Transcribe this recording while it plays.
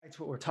That's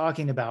what we're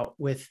talking about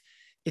with,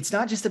 it's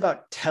not just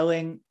about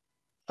telling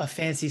a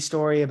fancy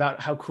story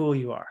about how cool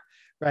you are,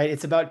 right?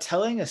 It's about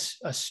telling a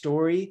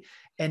story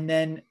and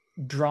then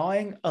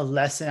drawing a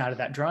lesson out of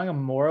that, drawing a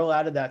moral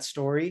out of that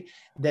story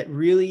that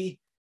really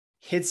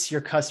hits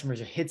your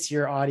customers or hits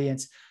your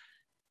audience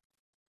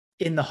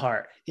in the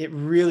heart. It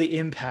really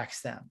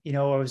impacts them. I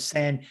was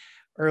saying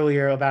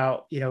earlier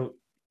about, you're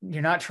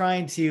not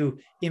trying to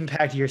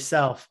impact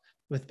yourself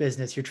with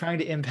business. You're trying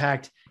to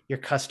impact your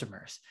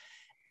customers.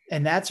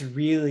 And that's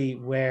really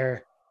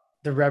where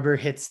the rubber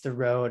hits the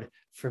road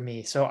for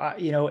me. So,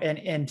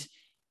 and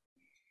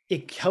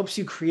it helps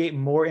you create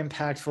more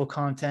impactful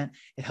content.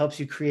 It helps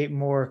you create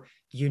more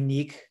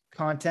unique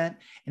content.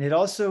 And it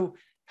also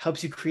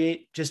helps you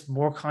create just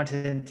more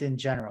content in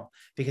general,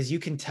 because you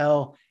can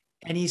tell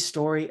any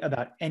story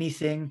about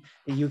anything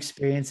that you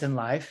experience in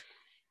life,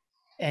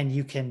 and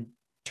you can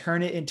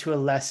turn it into a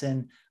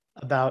lesson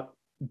about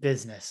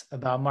business,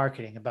 about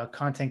marketing, about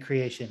content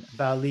creation,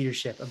 about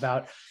leadership,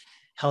 about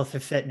health or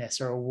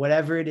fitness, or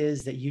whatever it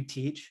is that you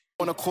teach.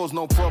 Wanna cause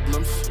no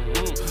problems.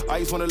 I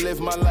just wanna live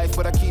my life,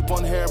 but I keep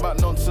on hearing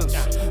about nonsense.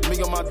 Me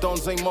and my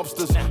dons ain't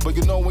mobsters, but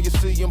when you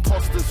see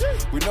imposters,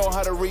 we know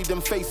how to read them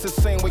faces,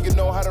 same way you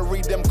know how to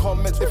read them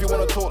comments. If you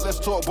wanna talk, let's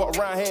talk, but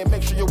around here,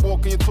 make sure you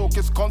walk and your talk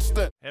is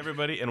constant. Hey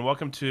everybody, and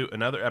welcome to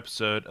another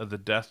episode of the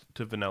Death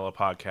to Vanilla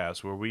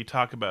podcast, where we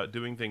talk about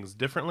doing things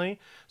differently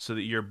so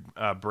that your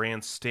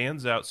brand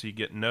stands out, so you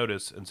get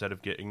noticed instead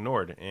of get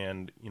ignored.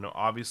 And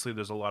obviously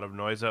there's a lot of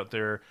noise out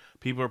there.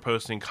 People are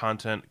posting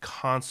content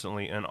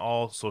constantly in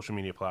all social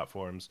media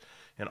platforms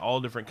and all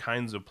different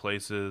kinds of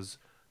places,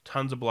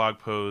 tons of blog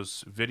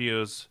posts,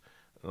 videos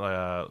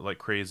like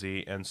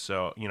crazy. And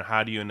so,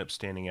 how do you end up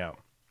standing out?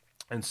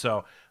 And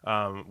so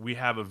we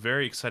have a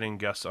very exciting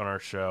guest on our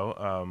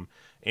show,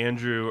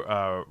 Andrew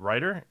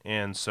Ryder.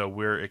 And so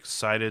we're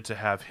excited to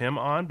have him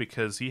on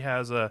because he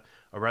has a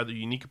rather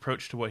unique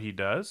approach to what he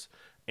does.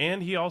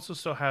 And he also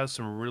still has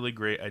some really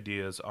great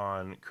ideas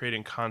on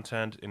creating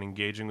content and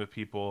engaging with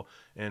people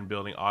and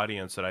building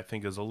audience that I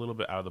think is a little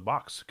bit out of the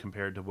box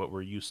compared to what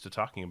we're used to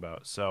talking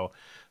about. So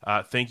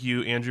thank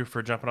you, Andrew,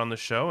 for jumping on the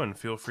show, and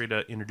feel free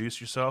to introduce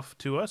yourself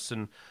to us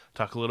and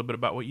talk a little bit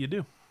about what you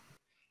do.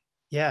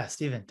 Yeah,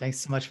 Stephen, thanks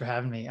so much for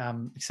having me.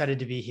 I'm excited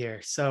to be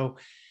here. So,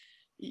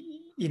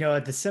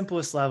 at the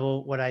simplest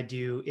level, what I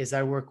do is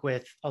I work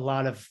with a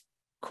lot of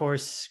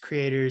course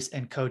creators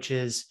and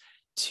coaches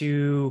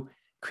to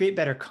create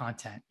better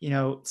content.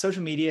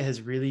 Social media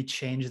has really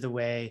changed the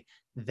way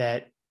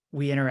that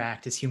we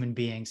interact as human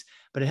beings,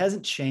 but it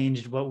hasn't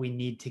changed what we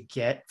need to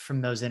get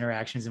from those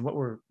interactions and what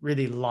we're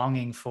really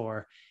longing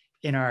for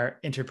in our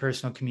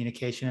interpersonal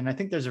communication. And I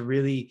think there's a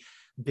really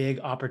big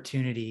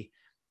opportunity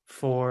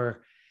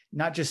for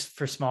not just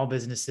for small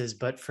businesses,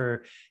 but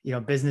for,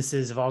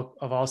 businesses of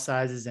all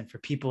sizes and for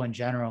people in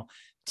general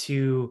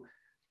to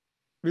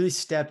really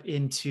step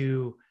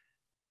into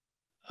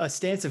a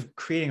stance of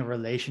creating a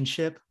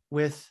relationship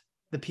with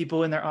the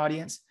people in their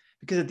audience.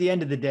 Because at the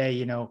end of the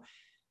day,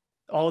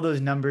 all those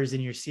numbers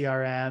in your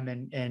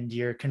CRM and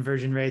your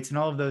conversion rates and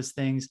all of those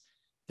things,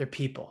 they're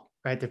people,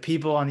 right? They're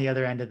people on the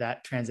other end of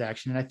that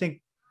transaction. And I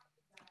think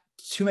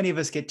too many of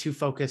us get too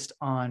focused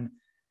on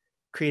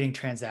creating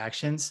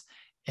transactions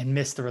and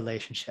miss the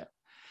relationship.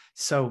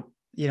 So,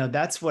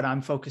 that's what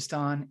I'm focused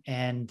on.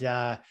 And,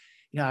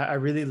 I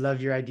really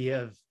love your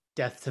idea of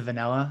Death to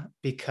Vanilla,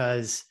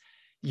 because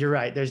you're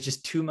right. There's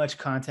just too much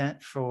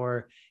content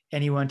for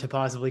anyone to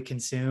possibly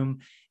consume.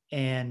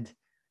 And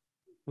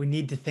we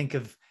need to think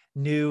of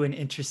new and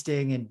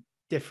interesting and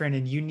different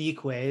and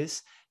unique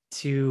ways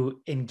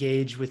to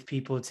engage with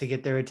people, to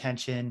get their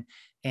attention,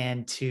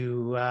 and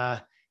to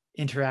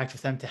interact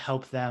with them, to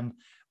help them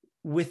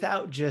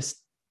without just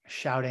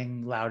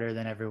shouting louder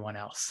than everyone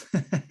else.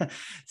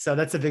 So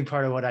that's a big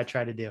part of what I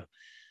try to do.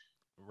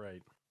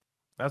 Right.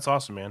 That's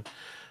awesome, man.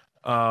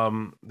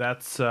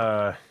 That's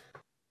an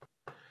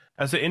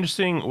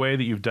interesting way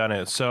that you've done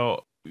it.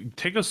 So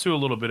take us through a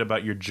little bit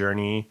about your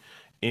journey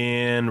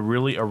in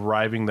really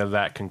arriving to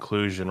that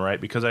conclusion, right?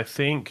 Because I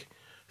think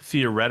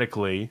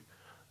theoretically,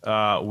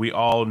 we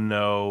all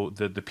know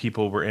that the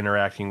people we're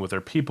interacting with are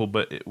people,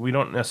 but we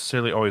don't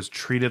necessarily always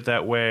treat it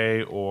that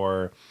way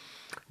or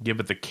give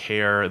it the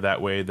care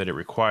that way that it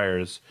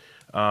requires.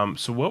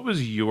 So what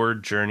was your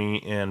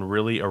journey in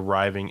really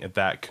arriving at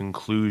that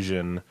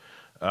conclusion,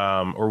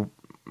 or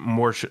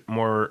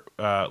more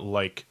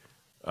like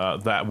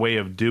that way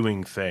of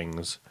doing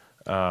things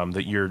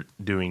that you're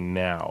doing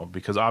now?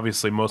 Because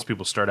obviously most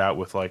people start out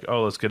with like,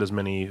 oh, let's get as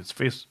many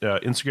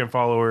Instagram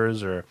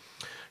followers, or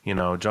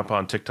jump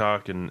on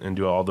TikTok and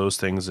do all those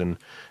things, and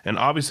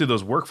obviously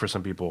those work for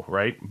some people,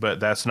 right? But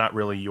that's not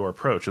really your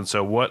approach. And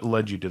so what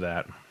led you to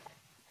that?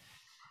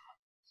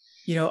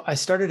 I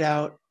started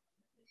out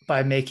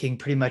by making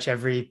pretty much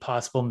every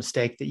possible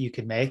mistake that you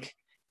could make.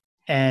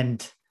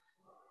 And,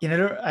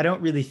 I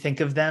don't really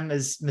think of them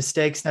as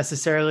mistakes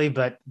necessarily,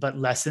 but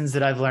lessons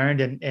that I've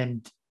learned,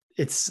 and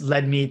it's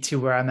led me to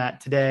where I'm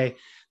at today.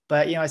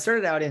 But, I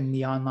started out in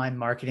the online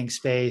marketing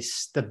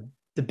space,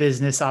 the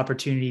business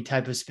opportunity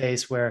type of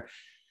space, where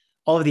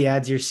all of the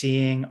ads you're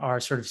seeing are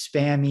sort of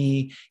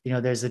spammy.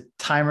 There's a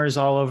timers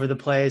all over the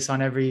place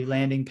on every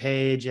landing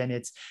page, and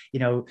it's,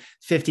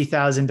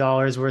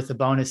 $50,000 worth of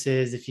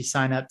bonuses if you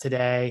sign up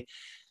today.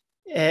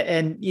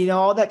 And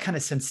all that kind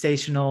of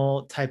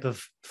sensational type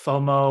of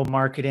FOMO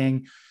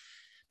marketing.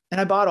 And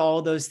I bought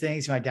all those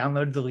things. I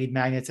downloaded the lead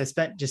magnets. I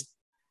spent just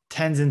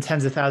tens and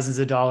tens of thousands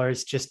of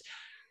dollars just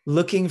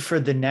looking for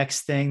the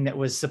next thing that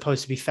was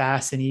supposed to be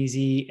fast and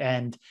easy.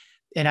 And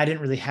I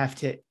didn't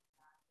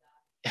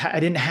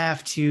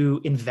have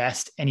to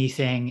invest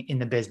anything in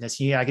the business.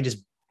 I could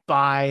just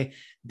buy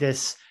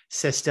this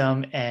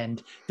system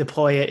and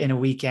deploy it in a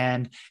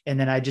weekend. And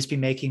then I'd just be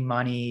making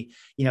money,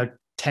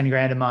 10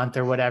 grand a month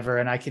or whatever.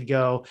 And I could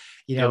go,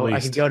 I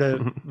could go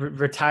to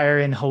retire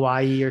in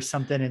Hawaii or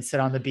something and sit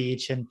on the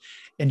beach and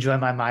enjoy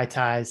my Mai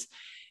Tais.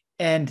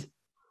 And,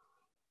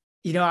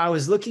 I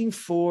was looking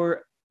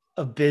for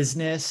a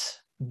business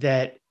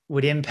that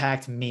would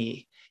impact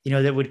me,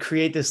 that would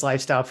create this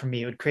lifestyle for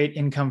me. It would create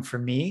income for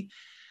me.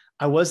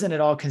 I wasn't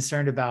at all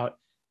concerned about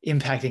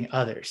impacting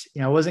others.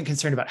 I wasn't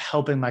concerned about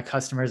helping my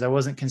customers. I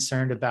wasn't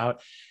concerned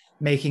about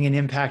making an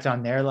impact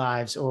on their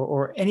lives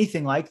or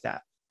anything like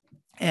that.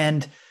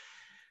 And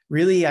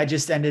really, I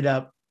just ended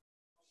up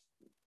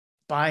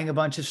buying a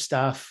bunch of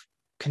stuff,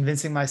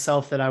 convincing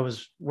myself that I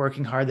was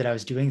working hard, that I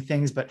was doing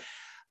things, but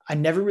I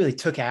never really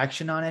took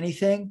action on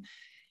anything.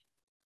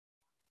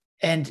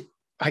 And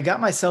I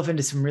got myself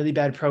into some really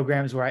bad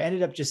programs where I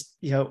ended up just,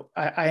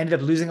 I ended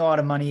up losing a lot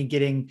of money,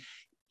 getting,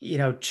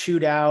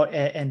 chewed out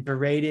and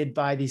berated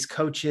by these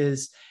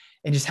coaches,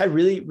 and just had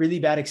really, really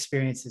bad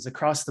experiences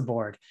across the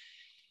board.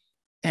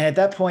 And at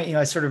that point,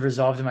 I sort of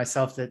resolved to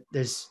myself that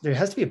there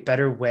has to be a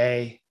better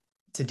way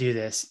to do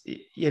this.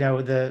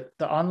 The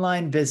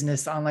online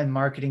business, the online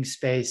marketing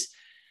space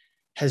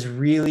has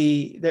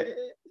really,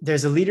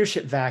 there's a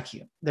leadership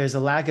vacuum. There's a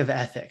lack of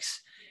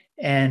ethics.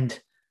 And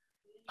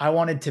I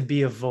wanted to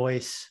be a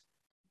voice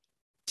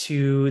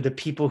to the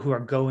people who are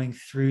going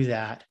through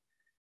that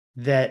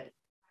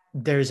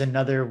there's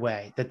another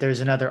way, that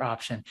there's another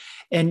option.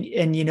 And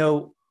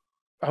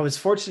I was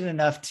fortunate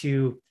enough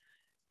to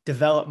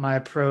develop my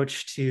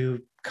approach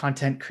to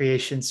content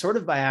creation sort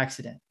of by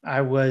accident.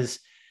 I was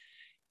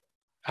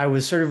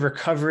sort of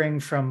recovering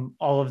from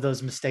all of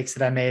those mistakes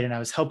that I made, and I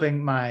was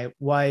helping my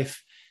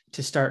wife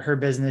to start her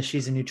business.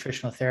 She's a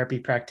nutritional therapy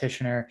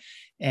practitioner.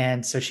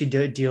 And so she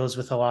deals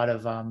with a lot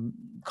of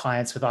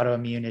clients with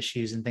autoimmune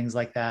issues and things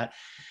like that.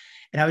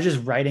 And I was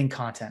just writing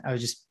content. I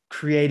was just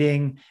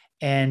creating,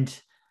 and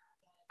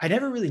I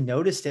never really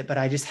noticed it, but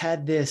I just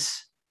had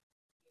this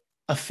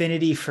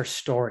affinity for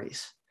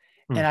stories.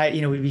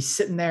 And we'd be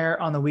sitting there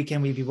on the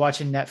weekend, we'd be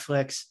watching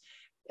Netflix,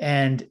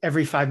 and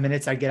every 5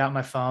 minutes I'd get out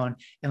my phone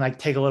and like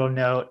take a little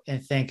note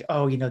and think,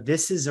 oh,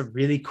 this is a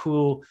really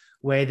cool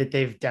way that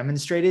they've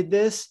demonstrated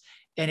this.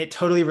 And it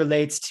totally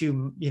relates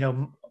to,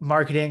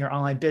 marketing or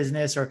online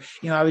business, or,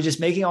 I was just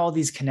making all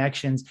these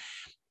connections,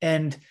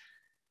 and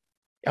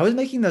I was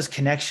making those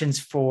connections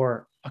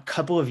for a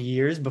couple of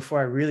years before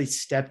I really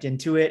stepped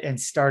into it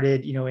and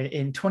started,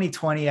 in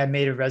 2020, I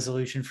made a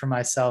resolution for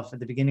myself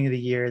at the beginning of the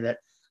year that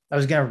I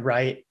was going to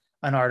write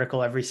an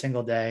article every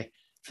single day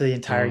for the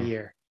entire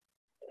year.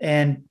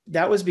 And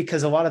that was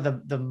because a lot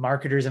of the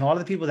marketers and a lot of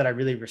the people that I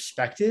really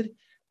respected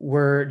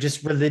were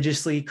just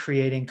religiously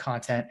creating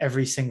content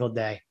every single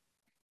day.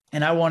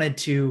 And I wanted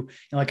to,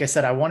 like I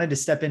said, I wanted to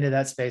step into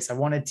that space. I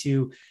wanted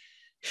to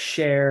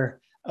share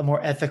a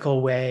more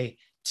ethical way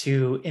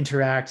to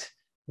interact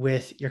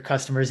with your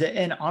customers,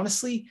 and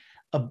honestly,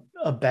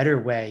 a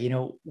better way.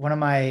 One of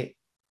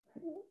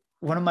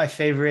my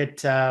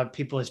favorite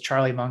people is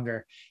Charlie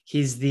Munger.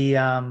 He's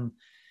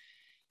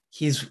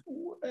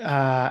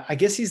I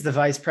guess he's the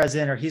vice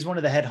president, or he's one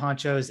of the head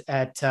honchos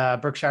at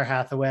Berkshire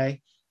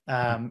Hathaway.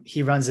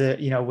 He runs it,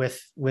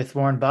 with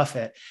Warren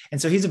Buffett.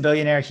 And so he's a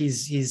billionaire.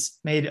 He's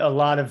made a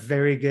lot of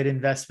very good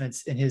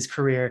investments in his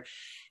career.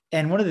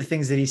 And one of the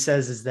things that he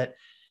says is that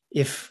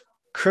if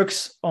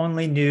crooks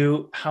only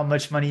knew how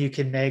much money you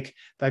can make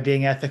by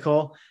being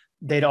ethical,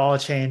 they'd all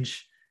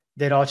change.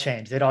 They'd all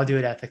do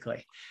it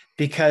ethically.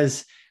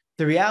 Because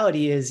the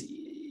reality is,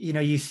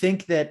 you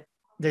think that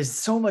there's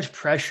so much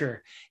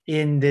pressure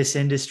in this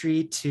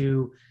industry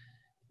to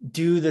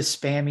do the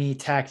spammy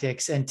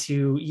tactics and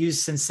to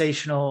use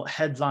sensational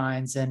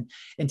headlines and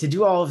to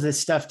do all of this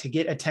stuff to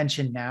get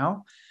attention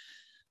now.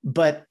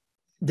 But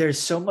there's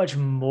so much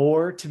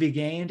more to be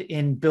gained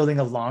in building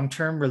a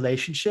long-term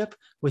relationship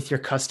with your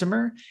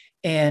customer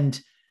and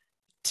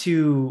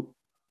to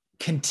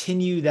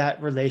continue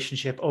that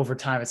relationship over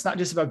time. It's not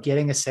just about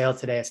getting a sale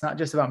today. It's not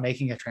just about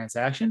making a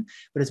transaction,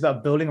 but it's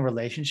about building a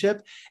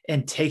relationship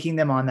and taking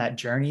them on that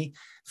journey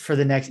for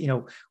the next,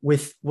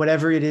 with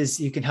whatever it is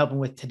you can help them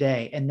with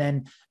today. And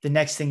then the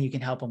next thing you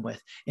can help them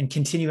with, and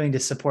continuing to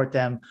support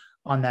them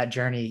on that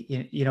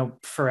journey,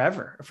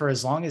 forever, for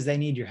as long as they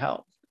need your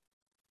help.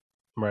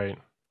 Right.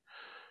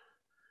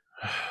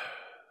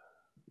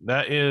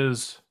 That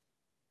is,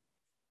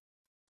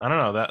 I don't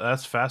know,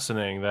 that's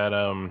fascinating.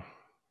 That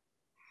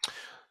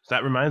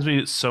reminds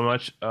me so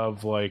much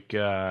of like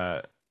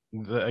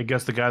I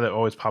guess the guy that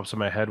always pops in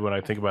my head when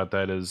I think about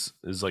that is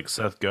like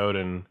Seth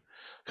Godin,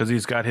 because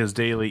he's got his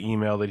daily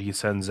email that he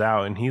sends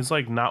out, and he's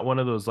like not one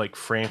of those like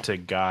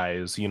frantic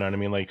guys. You know what I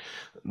mean? Like,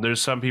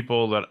 there's some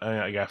people that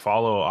I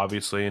follow,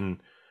 obviously, and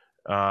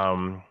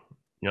um,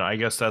 I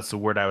guess that's the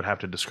word I would have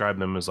to describe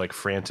them as, like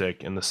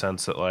frantic, in the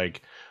sense that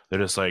like they're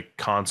just like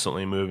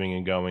constantly moving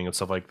and going and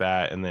stuff like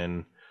that. And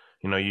then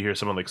you hear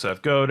someone like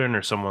Seth Godin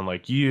or someone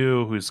like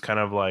you who's kind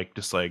of like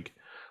just like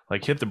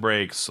hit the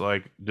brakes,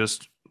 like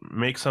just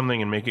make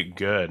something and make it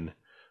good.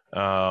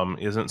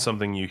 Isn't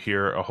something you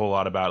hear a whole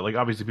lot about. Like,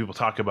 obviously people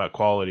talk about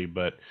quality,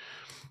 but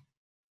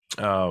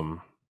not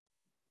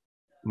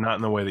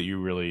in the way that you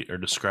really are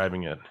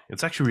describing it.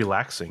 It's actually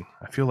relaxing.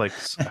 I feel like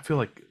it's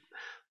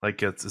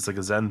like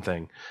a Zen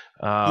thing.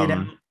 You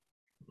know,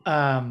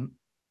 um,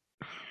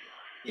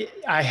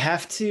 I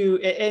have to,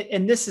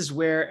 and this is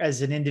where,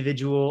 as an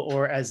individual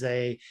or as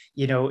a,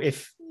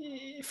 if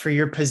for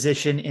your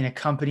position in a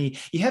company,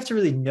 you have to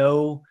really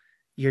know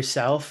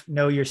yourself,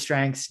 know your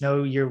strengths,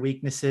 know your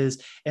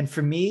weaknesses. And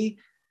for me,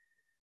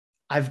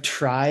 I've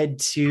tried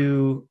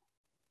to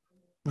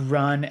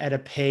run at a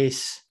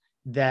pace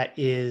that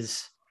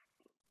is,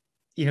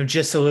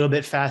 just a little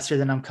bit faster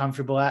than I'm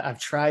comfortable at. I've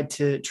tried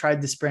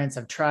the sprints.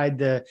 I've tried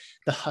the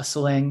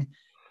hustling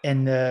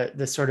and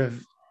the sort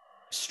of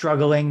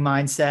struggling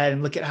mindset,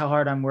 and look at how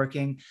hard I'm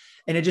working.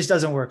 And it just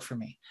doesn't work for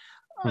me.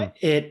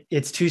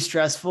 It's too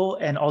stressful,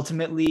 and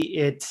ultimately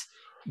it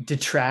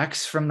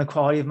detracts from the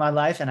quality of my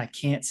life, and I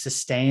can't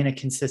sustain a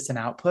consistent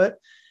output.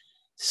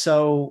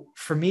 So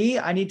for me,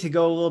 I need to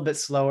go a little bit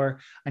slower.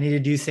 I need to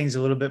do things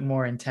a little bit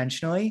more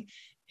intentionally,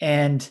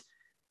 and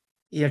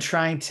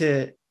trying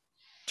to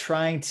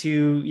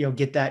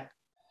get that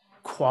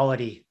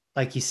quality,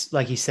 like you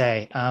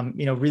say,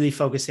 really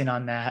focusing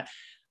on that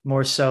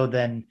more so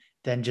than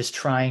just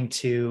trying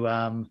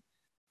to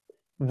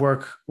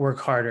work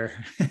harder.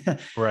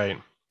 Right.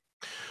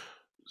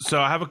 So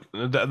I have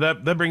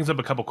that brings up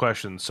a couple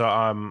questions. So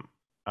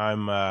let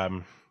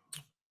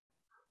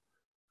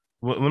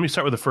me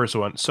start with the first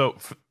one. So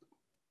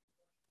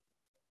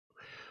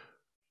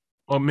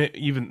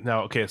even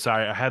now, okay,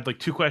 sorry, I had like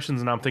two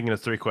questions and now I'm thinking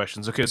it's three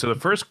questions. Okay, so the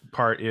first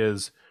part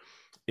is,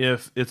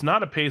 if it's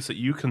not a pace that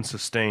you can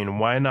sustain,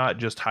 why not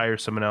just hire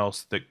someone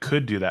else that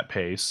could do that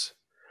pace?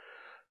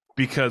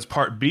 Because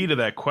part B to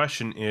that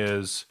question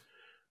is,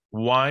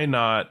 why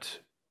not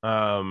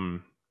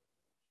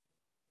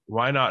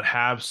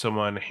have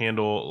someone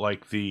handle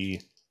like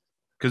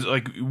because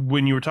like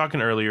when you were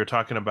talking earlier, you're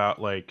talking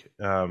about like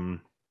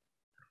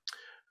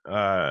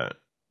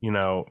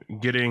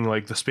getting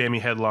like the spammy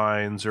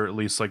headlines, or at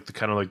least like the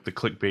kind of like the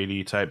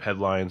clickbaity type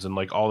headlines, and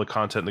like all the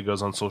content that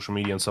goes on social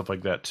media and stuff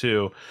like that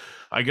too.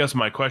 I guess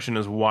my question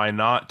is, why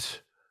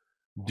not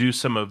do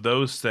some of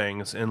those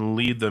things and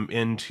lead them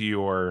into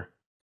your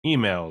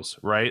emails,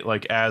 right?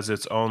 Like as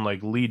its own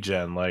like lead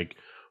gen, like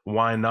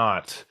why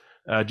not?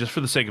 Just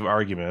for the sake of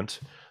argument.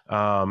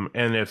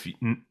 And if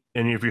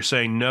you're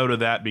saying no to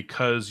that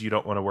because you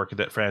don't want to work at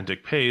that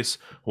frantic pace,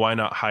 why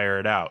not hire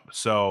it out?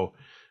 So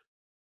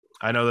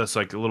I know that's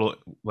like a little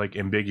like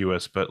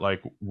ambiguous, but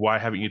like, why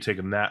haven't you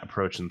taken that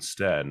approach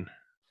instead?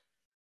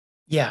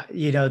 Yeah,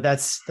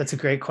 that's a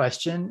great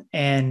question.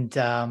 And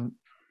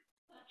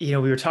we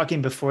were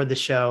talking before the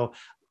show.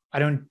 I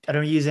don't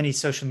use any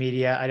social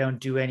media. I don't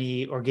do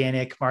any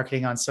organic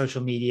marketing on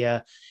social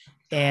media.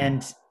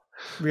 And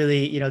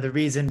really, the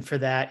reason for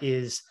that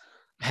is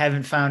I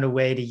haven't found a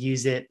way to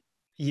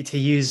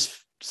use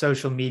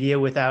social media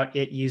without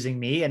it using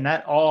me. And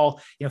that all,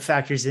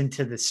 factors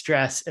into the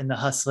stress and the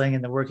hustling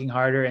and the working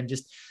harder. And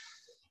just,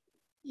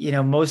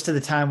 most of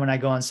the time when I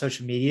go on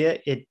social media,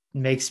 it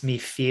makes me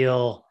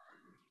feel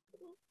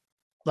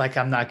like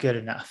I'm not good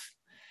enough.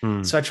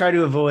 So I try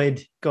to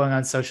avoid going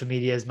on social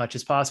media as much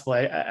as possible.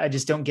 I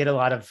just don't get a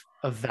lot of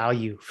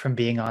value from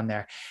being on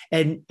there.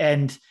 And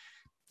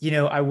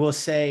I will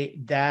say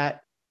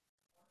that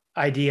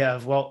idea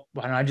of, well,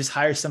 why don't I just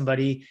hire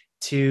somebody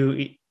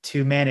to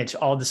manage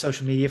all the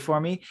social media for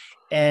me?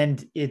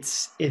 And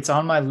it's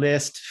on my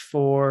list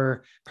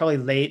for probably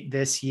late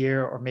this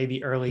year or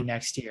maybe early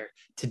next year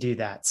to do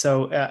that.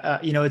 So,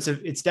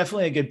 it's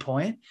definitely a good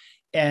point.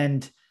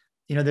 And,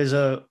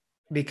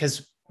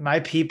 because my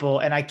people,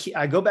 and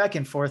I go back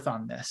and forth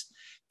on this,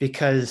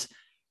 because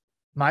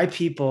my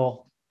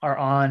people are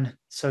on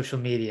social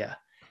media,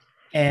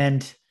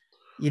 and,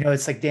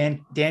 it's like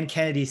Dan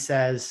Kennedy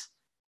says,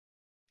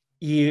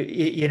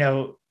 you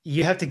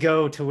have to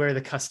go to where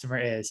the customer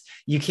is.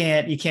 You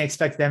can't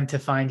expect them to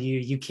find you.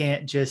 You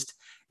can't just,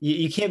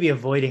 you can't be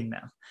avoiding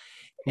them.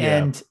 Yeah.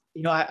 And,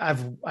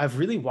 I've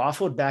really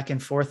waffled back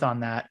and forth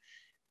on that,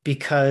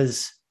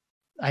 because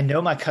I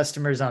know my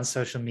customers on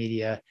social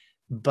media,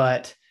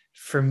 but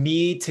for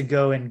me to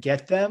go and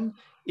get them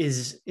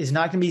is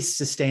not going to be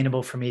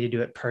sustainable for me to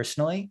do it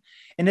personally.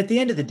 And at the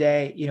end of the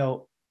day,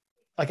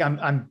 like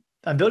I'm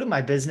building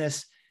my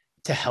business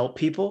to help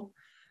people.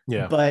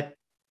 Yeah. But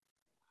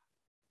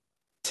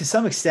to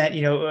some extent,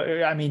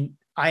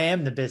 I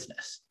am the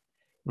business.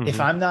 If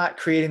I'm not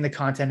creating the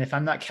content, if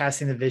I'm not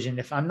casting the vision,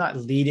 if I'm not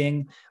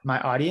leading my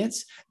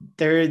audience,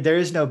 there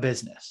is no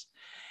business.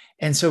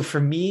 And so for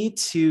me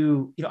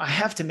to, I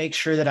have to make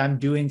sure that I'm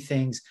doing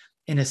things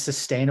in a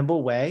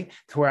sustainable way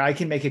to where I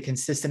can make a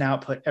consistent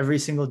output every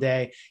single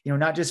day,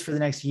 not just for the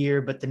next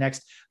year, but the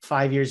next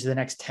 5 years or the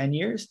next 10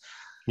 years.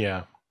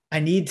 Yeah. I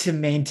need to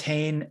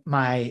maintain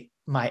my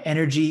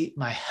energy,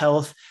 my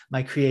health,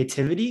 my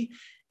creativity.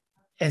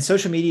 And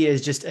social media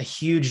is just a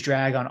huge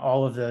drag on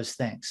all of those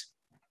things.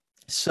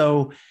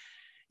 So,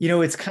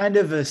 it's kind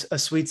of a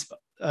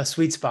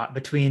sweet spot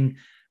between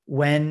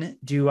when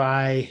do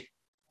I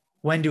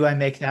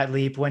make that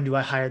leap? When do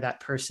I hire that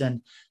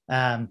person?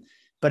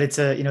 But it's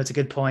a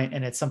good point,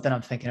 and it's something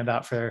I'm thinking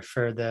about for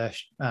the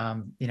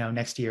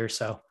next year or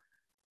so.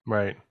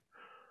 Right.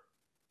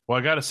 Well,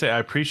 I got to say, I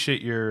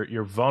appreciate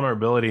your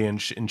vulnerability in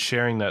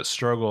sharing that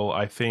struggle.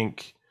 I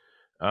think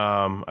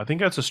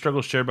that's a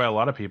struggle shared by a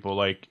lot of people.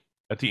 Like,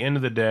 at the end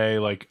of the day,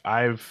 like,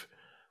 I've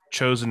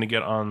chosen to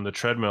get on the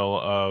treadmill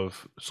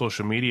of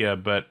social media,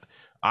 but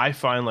I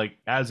find, like,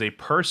 as a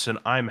person,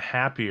 I'm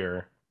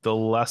happier the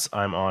less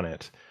I'm on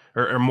it,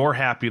 or more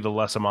happy the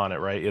less I'm on it.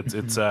 Right? It's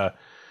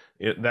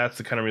that's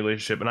the kind of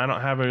relationship, and I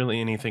don't have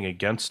really anything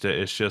against it.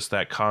 It's just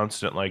that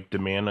constant, like,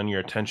 demand on your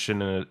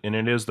attention, and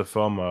it is the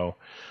FOMO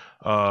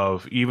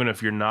of, even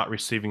if you're not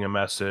receiving a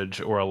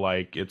message or a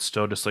like, it's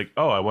still just like,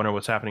 oh, I wonder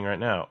what's happening right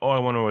now. Oh, I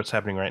wonder what's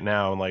happening right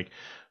now. And like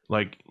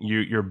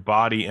your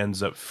body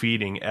ends up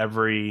feeding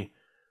every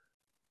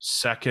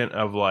second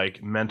of,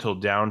 like, mental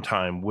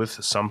downtime with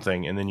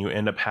something, and then you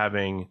end up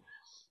having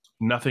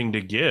nothing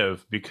to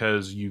give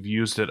because you've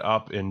used it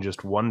up in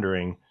just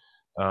wondering.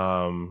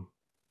 I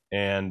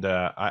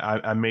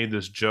made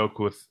this joke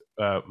with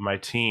my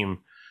team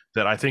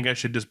that I think I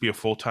should just be a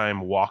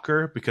full-time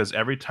walker, because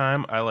every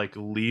time I, like,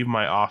 leave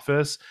my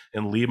office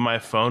and leave my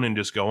phone and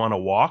just go on a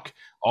walk,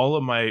 all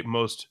of my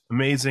most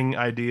amazing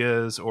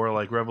ideas or,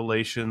 like,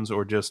 revelations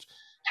or just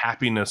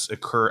happiness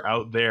occur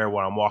out there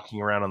while I'm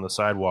walking around on the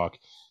sidewalk.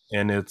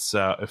 And it's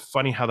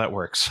funny how that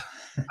works.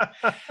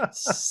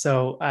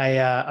 So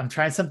I'm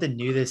trying something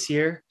new this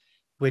year,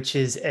 which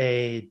is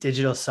a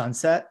digital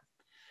sunset.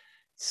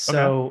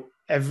 So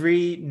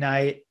every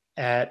night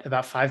at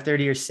about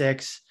 5:30 or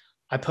 6,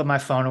 I put my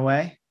phone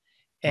away,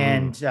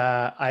 and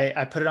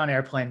I put it on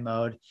airplane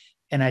mode,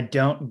 and I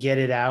don't get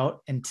it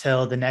out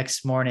until the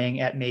next morning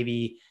at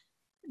maybe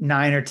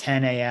 9 or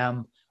 10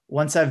 a.m.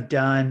 Once I've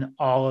done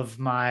all of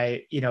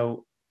my,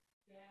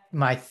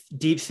 my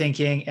deep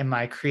thinking and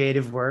my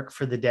creative work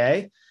for the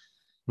day.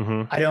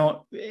 I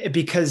don't,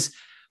 because,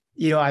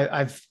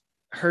 I've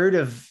heard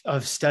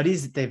of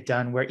studies that they've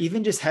done where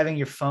even just having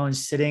your phone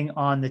sitting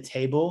on the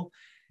table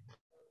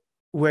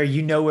where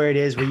where it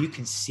is, where you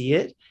can see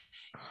it,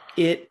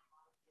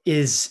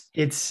 it's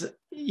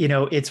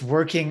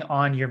working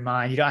on your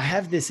mind. I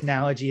have this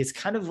analogy. It's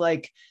kind of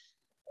like,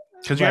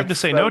 because you have to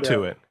say no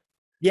to it.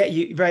 Yeah,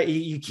 you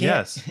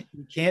can't,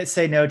 you can't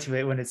say no to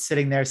it when it's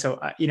sitting there. So,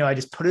 I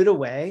just put it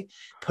away,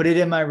 put it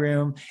in my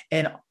room,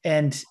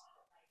 and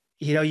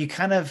you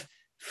kind of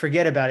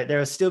forget about it. There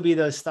will still be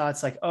those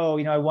thoughts like, oh,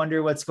 I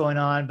wonder what's going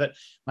on, but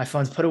my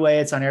phone's put away,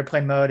 it's on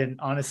airplane mode. And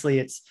honestly,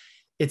 it's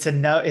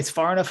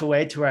far enough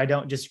away to where I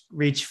don't just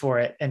reach for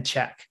it and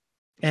check.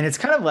 And it's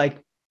kind of like,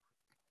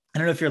 I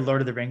don't know if you're a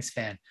Lord of the Rings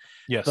fan.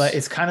 Yes. But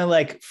it's kind of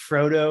like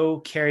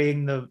Frodo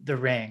carrying the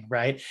ring,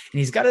 right? And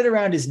he's got it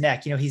around his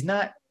neck. He's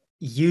not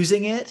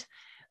using it,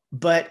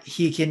 but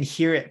he can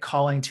hear it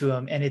calling to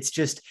him. And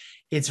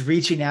it's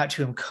reaching out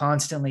to him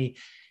constantly,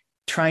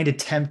 trying to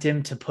tempt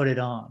him to put it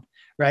on,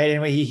 right?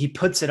 And he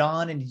puts it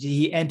on, and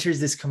he enters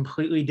this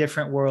completely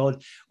different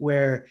world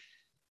where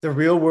the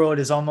real world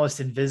is almost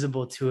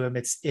invisible to him.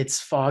 It's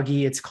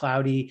foggy, it's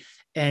cloudy,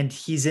 and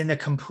he's in a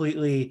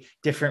completely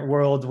different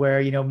world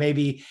where,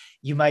 maybe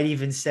you might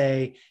even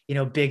say,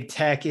 big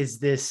tech is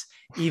this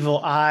evil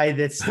eye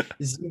that's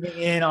zooming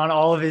in on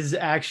all of his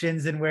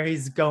actions and where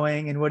he's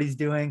going and what he's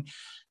doing.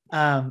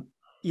 So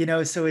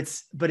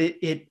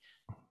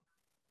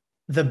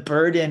the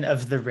burden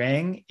of the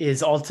ring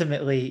is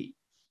ultimately,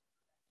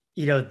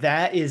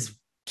 that is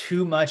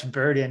too much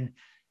burden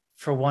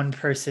for one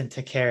person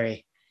to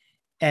carry.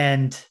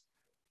 And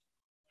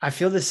I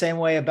feel the same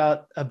way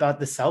about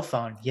the cell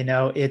phone.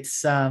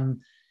 It's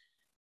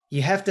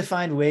you have to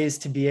find ways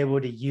to be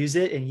able to use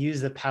it and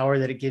use the power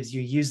that it gives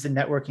you, use the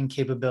networking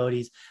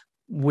capabilities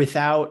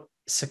without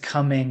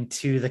succumbing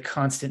to the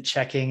constant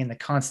checking and the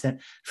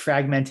constant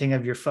fragmenting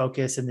of your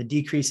focus and the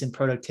decrease in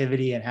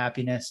productivity and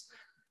happiness.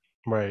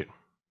 Right.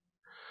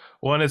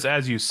 Well, and it's,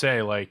 as you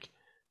say, like,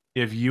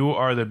 if you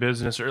are the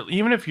business, or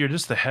even if you're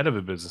just the head of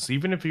a business,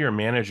 even if you're a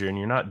manager and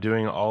you're not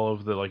doing all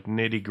of the, like,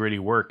 nitty gritty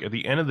work, at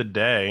the end of the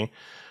day,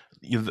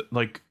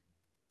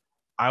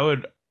 I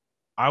would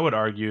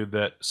argue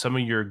that some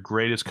of your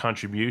greatest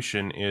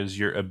contribution is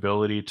your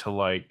ability to,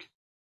 like,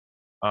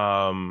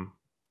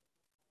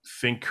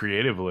 think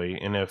creatively.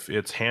 And if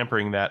it's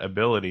hampering that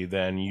ability,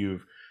 then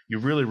you've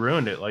really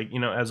ruined it. Like,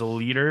 as a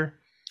leader,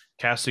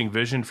 casting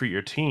vision for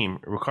your team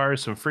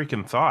requires some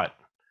freaking thought.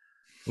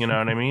 You know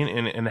what I mean?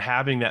 And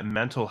having that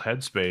mental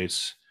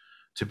headspace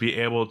to be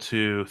able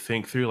to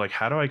think through, like,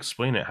 how do I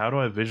explain it? How do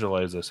I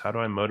visualize this? How do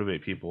I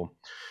motivate people?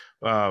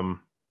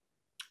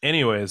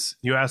 Anyways,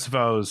 you asked if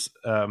I was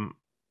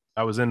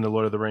into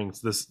Lord of the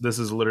Rings. This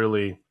is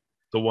literally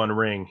the One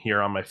Ring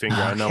here on my finger.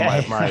 Okay. I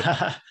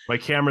know my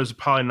camera's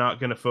probably not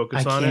going to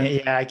focus on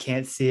it. Yeah, I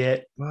can't see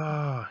it.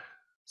 Oh,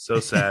 so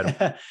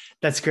sad.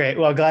 That's great.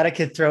 Well, glad I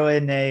could throw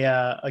in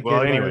a good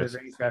Lord of the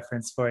Rings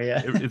reference for you.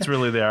 It's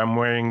really there. I'm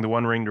wearing the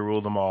One Ring to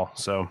rule them all.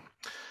 So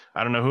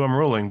I don't know who I'm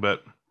ruling,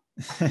 but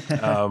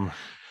no,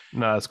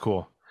 that's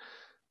cool.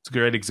 It's a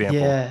great example.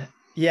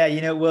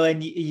 Yeah. Well,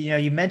 and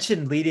you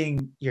mentioned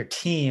leading your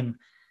team.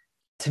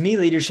 To me,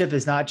 leadership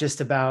is not just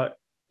about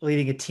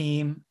leading a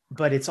team,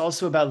 but it's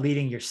also about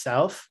leading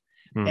yourself.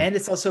 And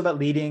it's also about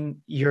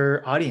leading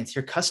your audience,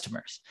 your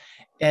customers.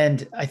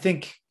 And I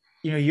think,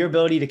 your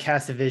ability to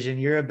cast a vision,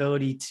 your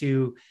ability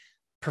to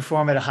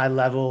perform at a high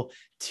level,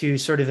 to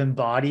sort of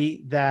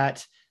embody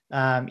that,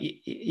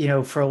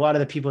 for a lot of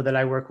the people that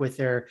I work with,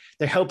 they're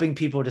helping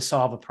people to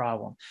solve a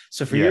problem.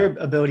 So for your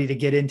ability to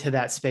get into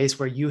that space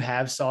where you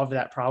have solved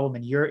that problem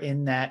and you're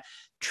in that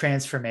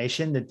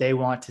transformation that they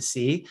want to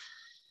see,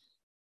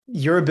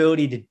 your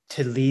ability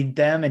to lead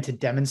them and to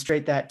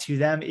demonstrate that to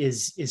them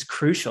is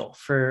crucial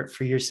for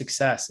your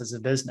success as a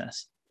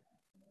business.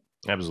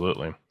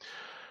 Absolutely.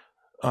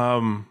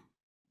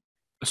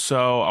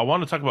 So I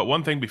want to talk about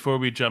one thing before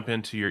we jump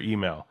into your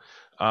email.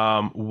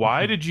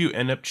 Why did you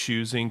end up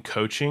choosing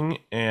coaching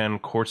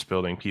and course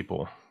building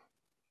people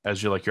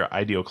as your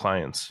ideal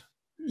clients?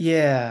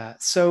 Yeah.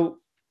 So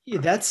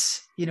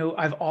that's,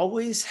 I've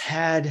always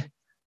had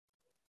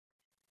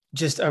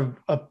just a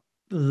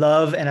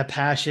love and a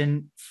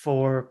passion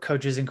for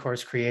coaches and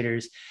course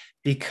creators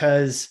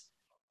because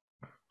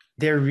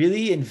they're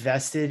really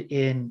invested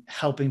in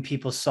helping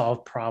people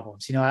solve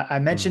problems. I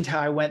mentioned how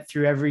I went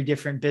through every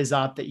different biz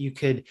op that you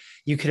could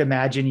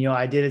imagine.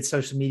 I did a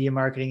social media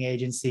marketing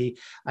agency.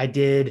 I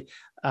did,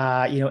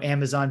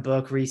 Amazon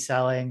book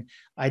reselling.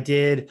 I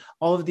did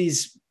all of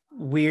these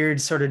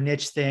weird sort of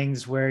niche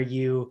things where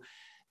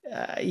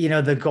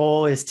the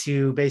goal is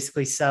to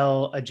basically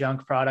sell a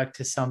junk product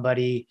to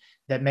somebody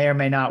that may or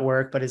may not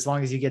work, but as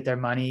long as you get their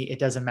money, it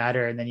doesn't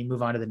matter. And then you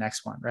move on to the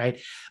next one.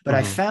 Right. But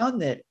I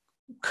found that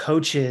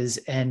coaches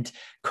and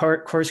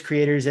course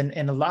creators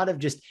and a lot of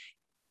just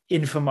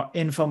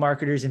info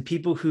marketers and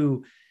people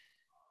who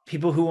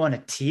want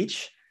to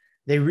teach,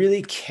 they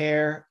really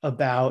care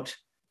about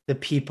the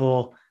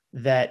people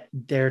that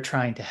they're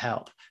trying to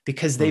help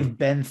because they've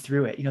been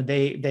through it.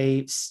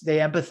 They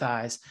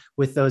empathize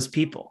with those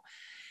people.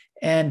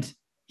 And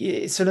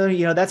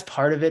so, that's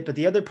part of it. But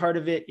the other part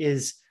of it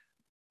is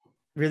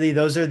really,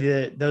 those are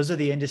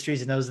the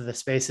industries and those are the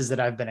spaces that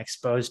I've been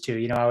exposed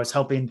to. I was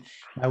helping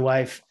my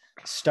wife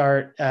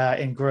start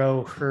and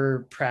grow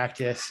her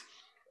practice,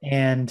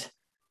 and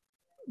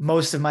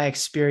most of my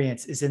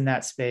experience is in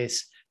that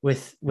space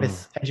with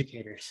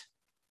educators.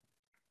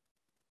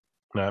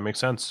 No, that makes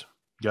sense.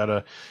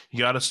 You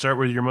gotta start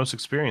where you're most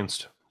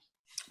experienced,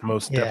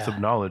 most depth of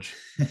knowledge.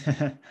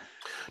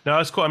 No,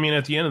 that's cool. I mean,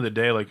 at the end of the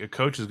day, a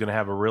coach is going to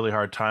have a really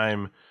hard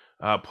time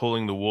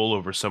pulling the wool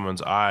over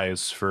someone's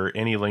eyes for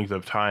any length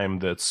of time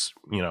that's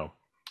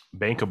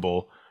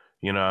bankable.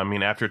 I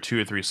mean, after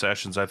 2 or 3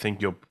 sessions, I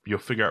think you'll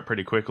figure out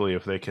pretty quickly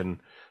if they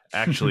can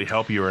actually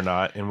help you or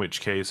not, in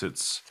which case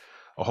it's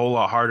a whole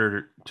lot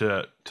harder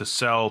to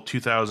sell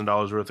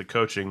 $2,000 worth of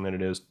coaching than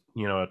it is, a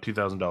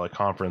 $2,000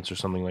 conference or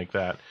something like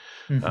that.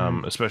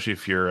 Especially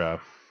if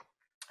you're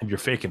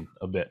faking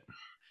a bit.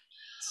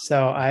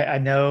 So I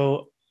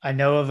know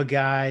of a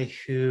guy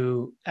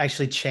who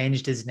actually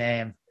changed his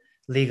name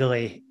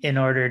legally in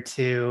order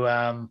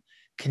to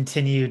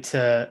continue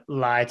to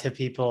lie to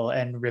people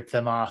and rip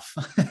them off.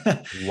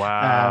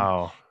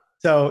 Wow.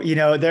 So,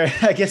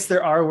 I guess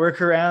there are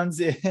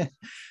workarounds,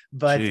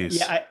 but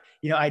Jeez.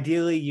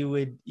 Ideally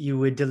you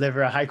would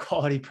deliver a high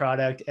quality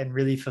product and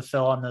really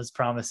fulfill on those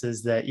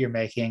promises that you're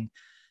making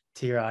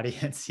to your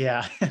audience.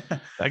 Yeah.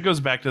 That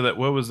goes back to that.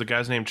 What was the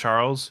guy's name?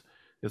 Charles.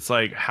 It's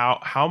like,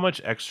 how much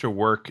extra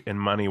work and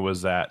money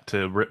was that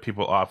to rip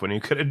people off when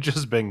you could have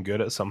just been good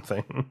at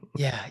something?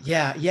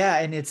 Yeah.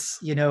 And it's,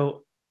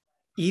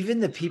 even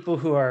the people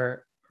who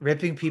are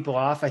ripping people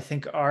off, I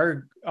think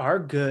are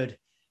good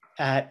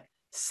at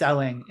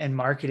selling and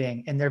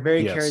marketing, and they're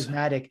very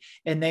charismatic.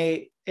 And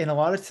they, in a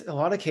lot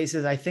of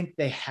cases, I think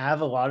they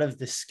have a lot of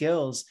the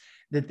skills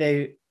that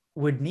they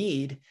would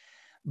need,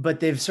 but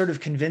they've sort of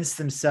convinced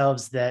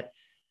themselves that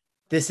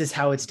this is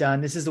how it's done.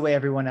 This is the way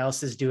everyone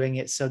else is doing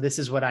it. So this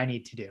is what I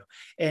need to do.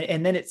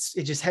 And then it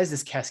just has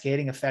this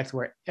cascading effect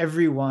where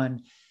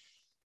everyone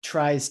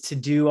tries to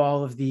do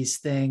all of these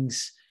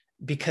things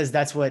because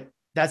that's what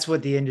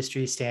the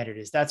industry standard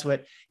is. That's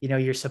what,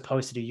 you're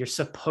supposed to do. You're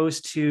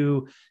supposed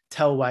to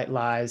tell white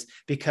lies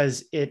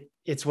because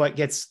it's what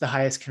gets the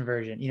highest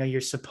conversion. You're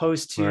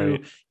supposed to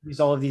use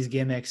all of these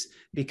gimmicks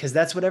because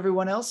that's what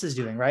everyone else is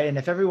doing. Right. And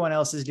if everyone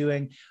else is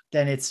doing,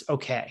 then it's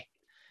okay.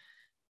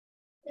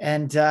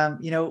 And,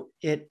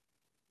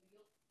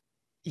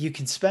 you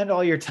can spend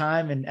all your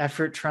time and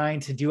effort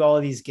trying to do all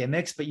of these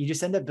gimmicks, but you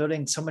just end up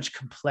building so much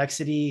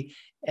complexity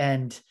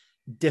and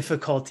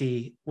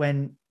difficulty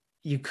when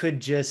you could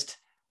just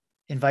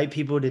invite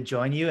people to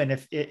join you. And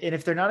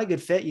if they're not a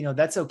good fit,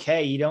 that's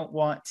okay. You don't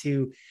want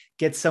to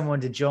get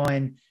someone to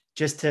join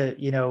just to,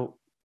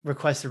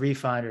 request a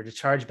refund or to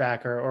charge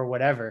back or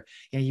whatever.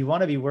 You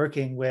want to be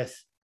working with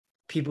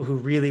people who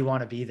really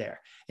want to be there.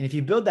 And if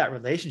you build that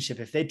relationship,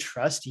 if they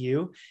trust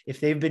you, if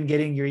they've been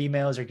getting your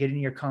emails or getting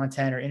your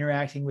content or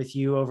interacting with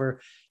you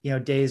over,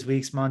 days,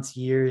 weeks, months,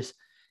 years,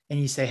 and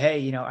you say,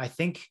 hey, I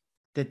think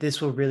that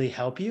this will really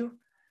help you,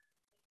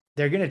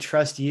 they're going to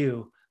trust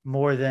you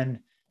more than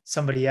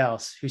somebody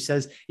else who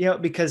says,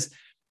 because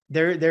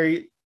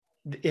they're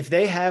if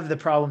they have the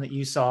problem that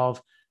you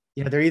solve,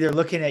 they're either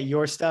looking at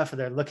your stuff or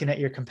they're looking at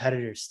your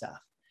competitor's stuff.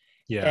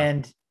 Yeah.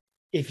 And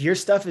if your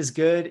stuff is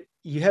good,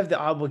 you have the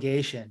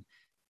obligation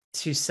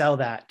to sell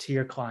that to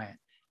your client.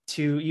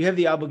 You have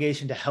the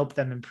obligation to help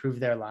them improve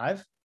their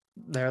lives.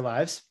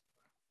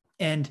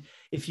 And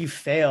if you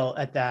fail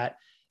at that,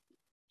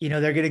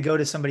 they're going to go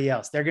to somebody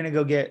else. They're going to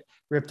go get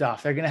ripped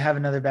off. They're going to have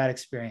another bad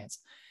experience.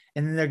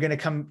 And then they're going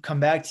to come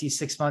back to you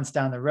 6 months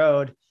down the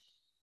road.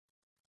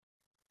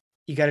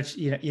 You got to,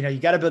 you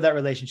got to build that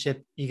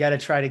relationship. You got to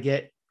try to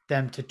get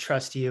them to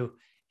trust you,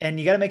 and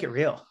you got to make it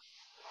real.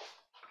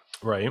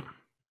 Right.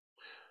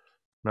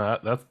 No,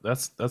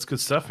 that's good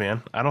stuff,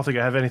 man. I don't think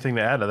I have anything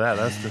to add to that.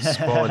 That's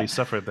quality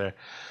stuff right there.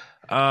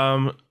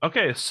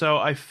 Okay. So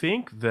I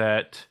think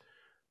that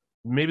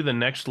maybe the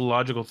next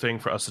logical thing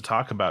for us to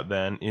talk about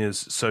then is,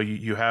 so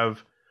you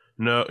have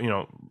no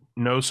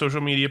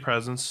social media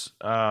presence.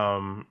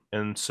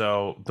 And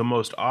so the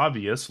most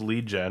obvious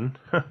lead gen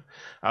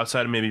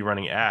outside of maybe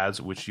running ads,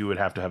 which you would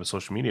have to have a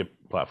social media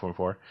platform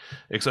for,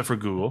 except for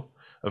Google,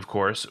 of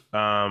course,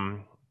 that's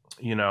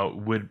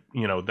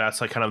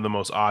like kind of the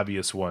most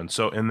obvious one.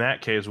 So in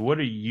that case, what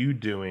are you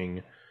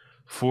doing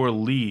for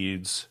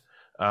leads?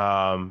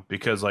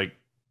 Because like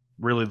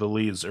really the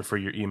leads are for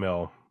your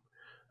email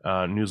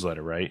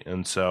newsletter, right?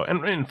 And so,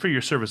 and for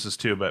your services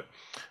too, but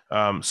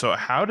so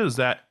how does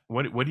that,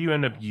 what do you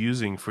end up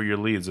using for your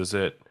leads? Is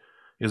it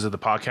the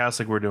podcast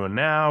like we're doing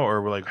now,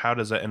 or like, how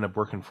does that end up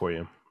working for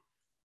you?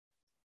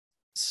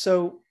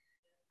 So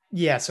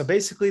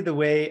basically the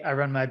way I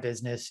run my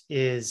business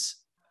is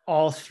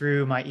all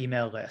through my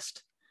email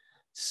list.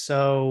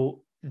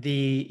 So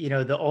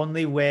the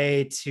only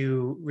way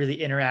to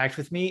really interact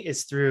with me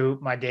is through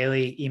my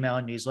daily email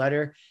and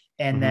newsletter.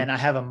 And then I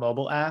have a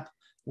mobile app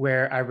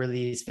where I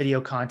release video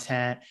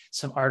content,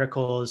 some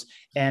articles,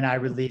 and I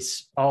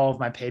release all of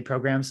my paid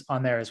programs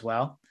on there as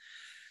well.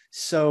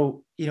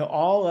 So,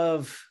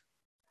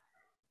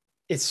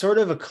 it's sort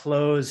of a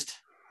closed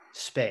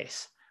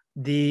space.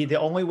 The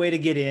only way to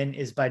get in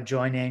is by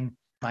joining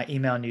my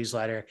email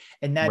newsletter.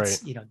 And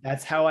that's, right.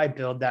 That's how I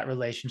build that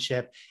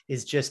relationship,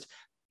 is just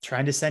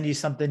trying to send you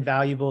something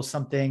valuable,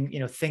 something,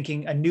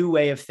 thinking a new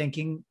way of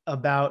thinking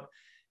about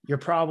your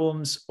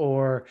problems,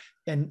 or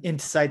an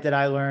insight that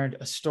I learned,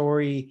 a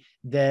story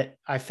that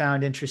I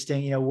found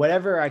interesting,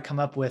 whatever I come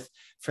up with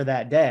for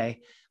that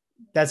day,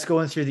 that's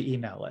going through the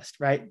email list.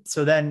 Right.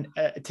 So then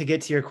to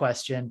get to your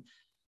question,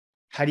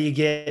 how do you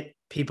get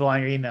people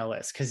on your email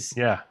list? Because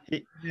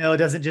it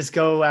doesn't just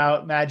go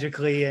out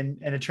magically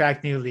and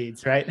attract new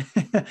leads, right?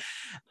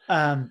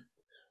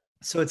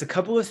 So it's a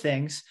couple of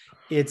things.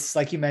 It's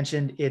like you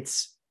mentioned,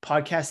 it's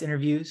podcast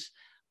interviews.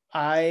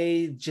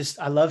 I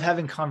love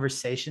having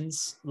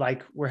conversations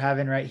like we're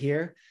having right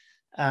here.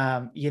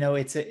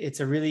 It's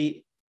a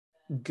really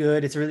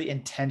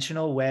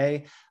intentional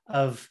way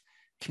of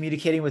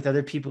communicating with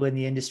other people in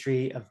the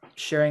industry, of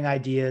sharing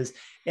ideas.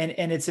 And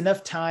it's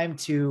enough time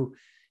to,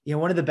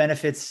 one of the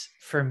benefits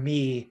for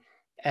me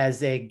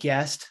as a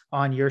guest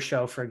on your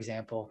show, for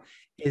example,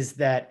 is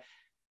that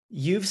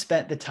you've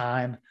spent the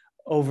time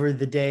over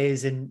the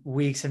days and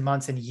weeks and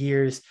months and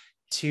years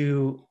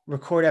to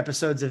record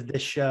episodes of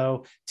this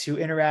show, to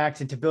interact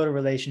and to build a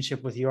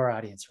relationship with your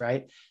audience,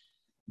 right?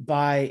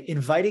 By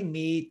inviting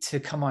me to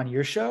come on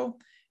your show,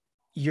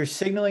 you're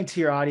signaling to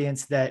your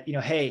audience that,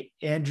 hey,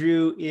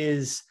 Andrew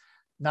is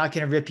not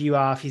going to rip you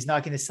off. He's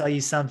not going to sell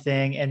you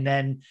something and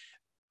then,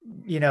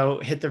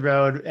 hit the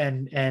road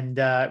and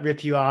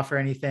rip you off or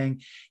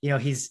anything.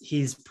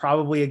 He's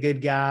probably a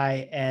good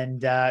guy,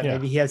 and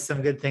maybe he has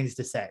some good things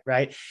to say,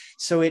 right?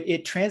 So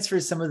it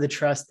transfers some of the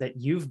trust that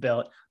you've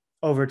built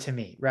over to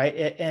me,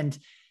 right? And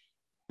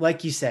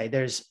like you say,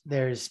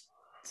 there's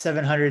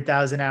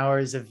 700,000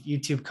 hours of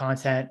YouTube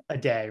content a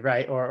day,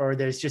 right? Or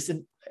there's just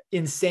an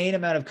insane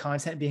amount of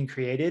content being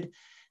created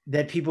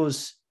that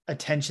people's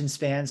attention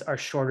spans are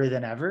shorter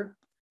than ever.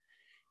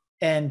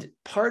 And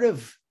part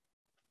of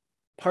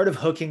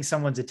hooking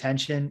someone's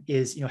attention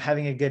is,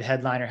 having a good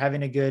headline or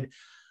having a good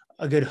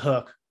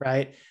hook,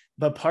 right?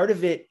 But part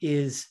of it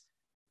is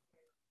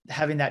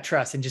having that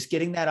trust and just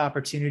getting that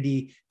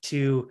opportunity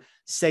to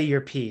say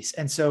your piece.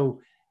 And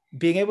so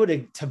being able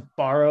to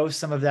borrow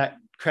some of that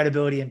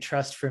credibility and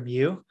trust from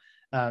you,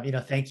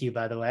 thank you,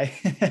 by the way,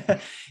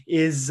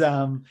 is,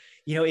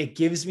 it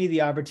gives me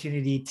the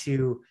opportunity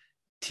to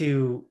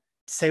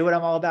say what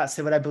I'm all about,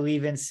 say what I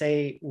believe in,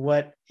 say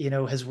what,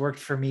 has worked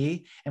for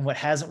me and what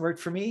hasn't worked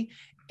for me.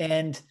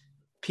 and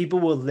people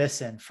will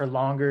listen for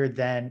longer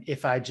than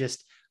if I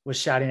just was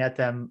shouting at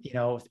them,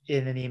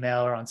 in an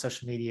email or on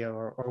social media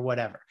or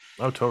whatever.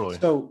 Oh, totally.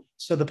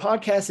 So the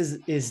podcast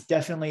is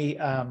definitely,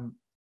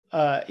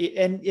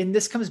 and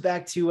this comes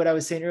back to what I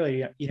was saying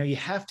earlier. You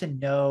have to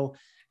know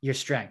your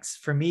strengths.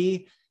 For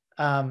me,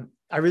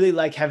 I really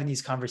like having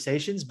these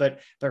conversations,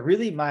 but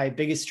really my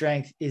biggest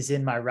strength is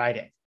in my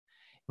writing.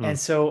 And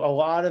so a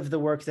lot of the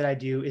work that I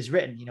do is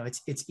written.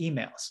 It's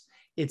emails.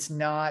 It's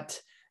not,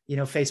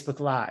 Facebook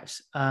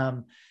Lives.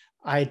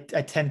 I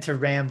tend to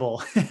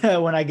ramble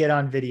when I get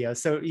on video.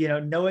 So,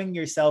 knowing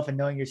yourself and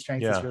knowing your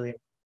strengths is really,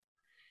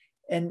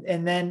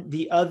 and then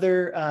the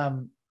other,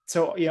 on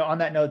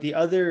that note, the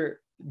other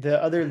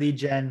lead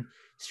gen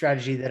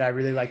strategy that I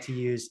really like to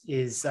use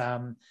is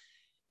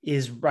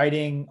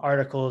writing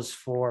articles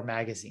for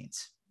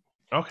magazines.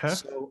 Okay.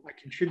 So I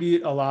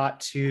contribute a lot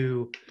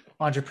to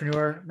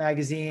Entrepreneur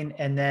magazine,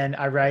 and then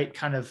I write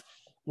kind of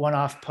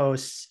one-off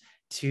posts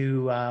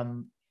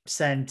to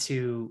send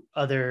to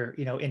other,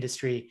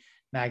 industry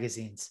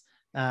magazines.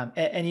 And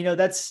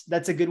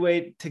that's a good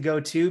way to go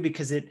too,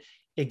 because it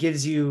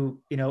gives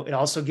you, it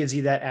also gives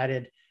you that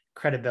added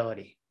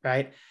credibility,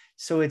 right?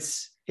 So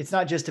it's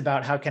not just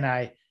about how can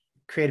I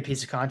create a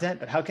piece of content,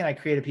 but how can I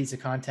create a piece of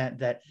content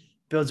that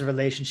builds a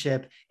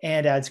relationship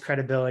and adds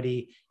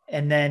credibility,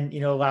 and then,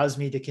 allows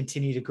me to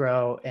continue to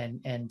grow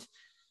and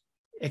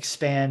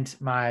expand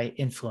my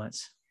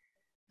influence.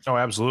 Oh,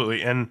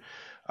 absolutely. And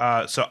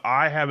so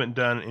I haven't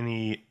done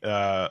any,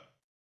 I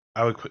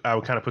would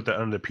kind of put that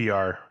under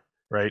PR,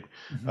 right?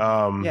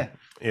 Mm-hmm.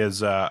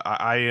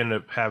 I end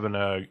up having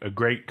a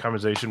great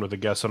conversation with a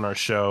guest on our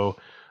show.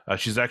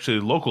 She's actually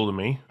local to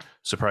me,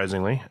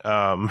 surprisingly.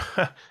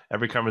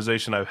 Every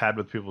conversation I've had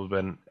with people has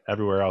been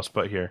everywhere else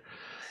but here.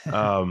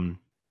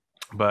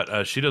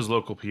 But she does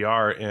local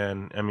PR,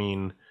 and I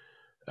mean,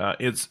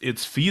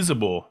 it's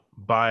feasible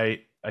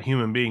by a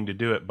human being to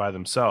do it by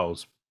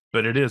themselves,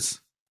 but it is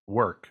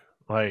work.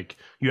 Like,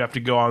 you have to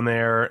go on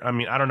there. I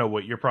mean, I don't know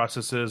what your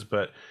process is,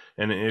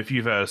 and if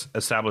you've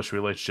established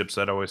relationships,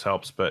 that always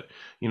helps. But,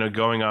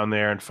 going on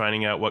there and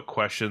finding out what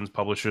questions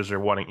publishers are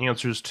wanting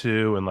answers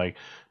to, and like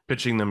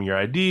pitching them your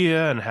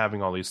idea and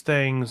having all these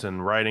things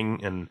and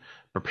writing and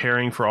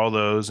preparing for all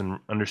those and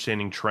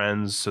understanding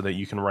trends so that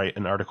you can write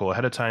an article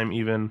ahead of time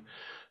even,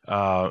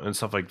 and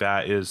stuff like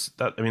that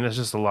that's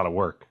just a lot of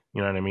work.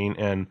 You know what I mean?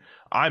 And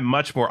I'm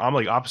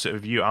like opposite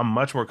of you. I'm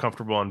much more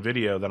comfortable on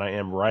video than I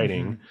am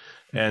writing.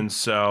 Mm-hmm. And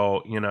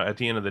so, at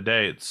the end of the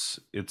day,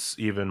 it's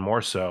even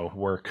more so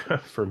work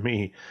for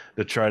me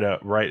to try to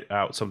write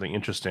out something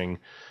interesting,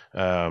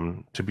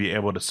 to be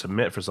able to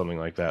submit for something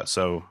like that.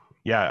 So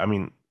yeah, I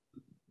mean,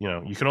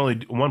 you can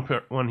only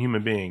one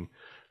human being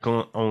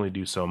can only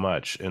do so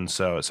much. And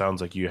so it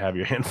sounds like you have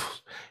your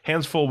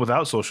hands full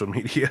without social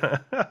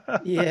media.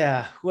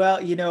 Yeah.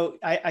 Well,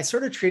 I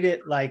sort of treat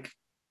it like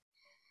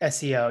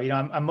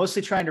SEO. I'm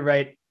mostly trying to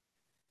write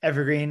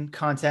evergreen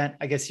content,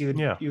 I guess you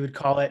would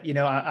call it.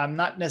 I'm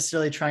not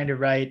necessarily trying to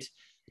write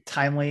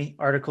timely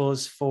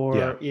articles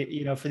for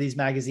for these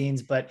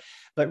magazines, but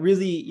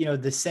really,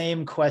 the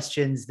same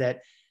questions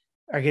that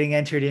are getting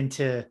entered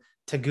into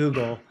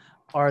Google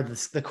are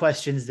the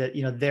questions that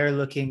they're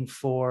looking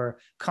for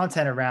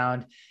content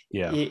around.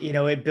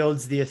 It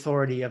builds the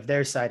authority of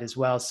their site as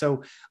well.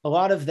 So a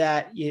lot of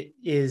that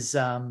is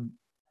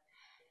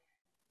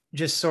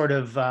just sort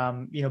of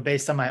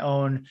based on my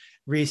own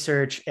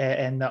research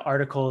and the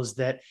articles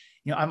that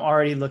I'm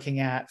already looking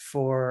at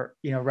for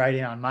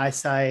writing on my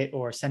site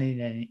or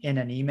sending in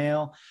an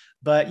email.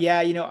 But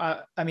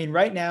I mean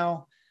right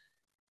now,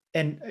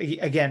 and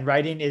again,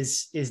 writing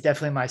is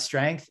definitely my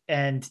strength,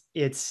 and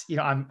it's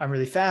I'm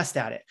really fast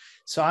at it.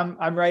 So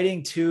I'm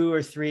writing 2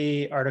 or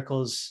 3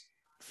 articles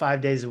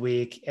 5 days a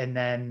week, and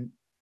then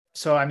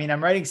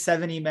I'm writing 6 or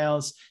 7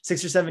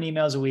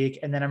 emails a week,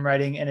 and then I'm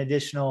writing an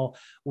additional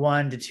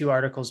 1 to 2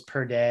 articles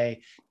per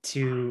day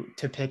to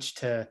pitch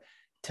to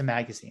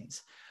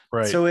magazines.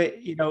 Right. So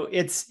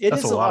it's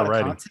a lot of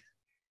writing. Content,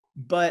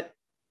 but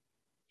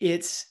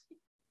it's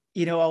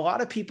a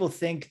lot of people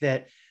think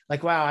that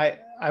like, wow,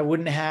 I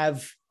wouldn't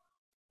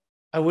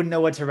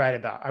know what to write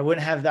about. I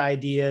wouldn't have the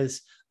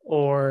ideas,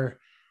 or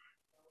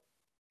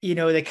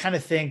they kind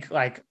of think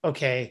like,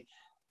 okay.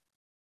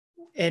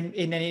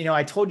 And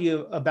I told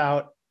you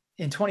about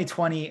in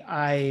 2020,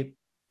 I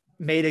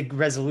made a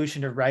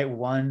resolution to write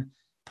 1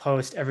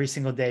 post every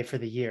single day for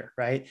the year.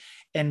 Right.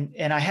 And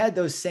I had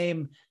those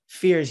same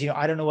fears,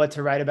 I don't know what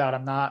to write about.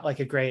 I'm not like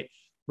a great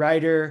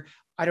writer.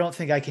 I don't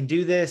think I can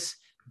do this,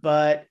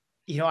 but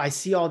I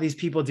see all these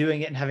people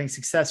doing it and having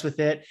success with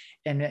it.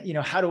 And,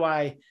 how do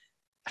I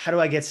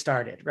get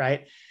started?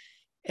 Right.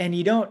 And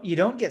you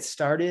don't get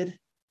started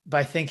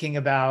by thinking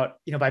about,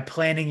 by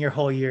planning your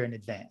whole year in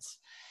advance.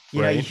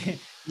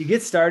 You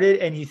get started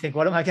and you think,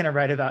 what am I going to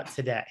write about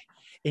today?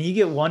 And you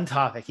get one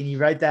topic and you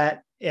write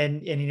that.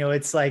 And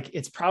it's like,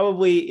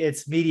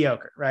 it's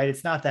mediocre, right?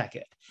 It's not that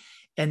good.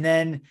 And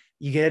then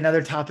you get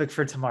another topic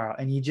for tomorrow,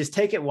 and you just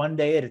take it one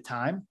day at a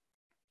time.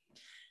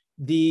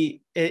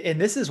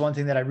 And this is one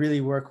thing that I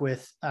really work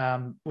with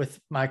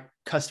my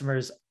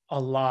customers a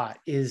lot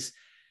is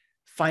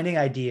finding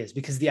ideas,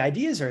 because the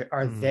ideas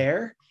are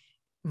there.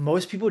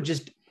 Most people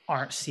just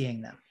aren't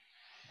seeing them.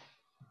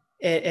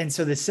 And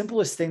so the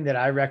simplest thing that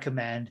I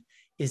recommend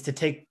is to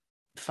take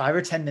 5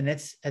 or 10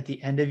 minutes at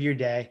the end of your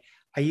day.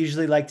 I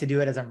usually like to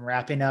do it as I'm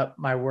wrapping up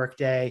my work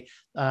day.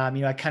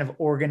 I kind of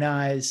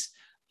organize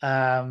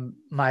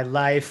my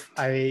life.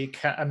 I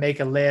make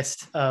a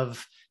list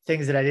of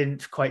things that I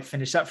didn't quite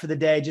finish up for the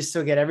day, just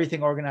to get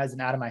everything organized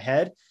and out of my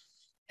head.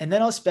 And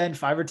then I'll spend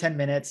 5 or 10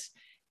 minutes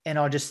and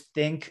I'll just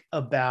think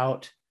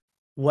about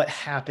what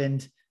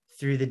happened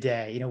through the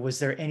day. Was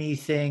there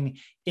anything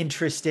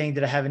interesting?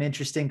 Did I have an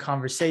interesting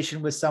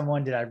conversation with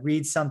someone? Did I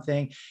read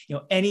something?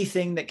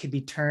 Anything that could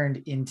be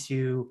turned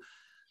into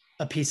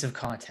a piece of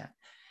content.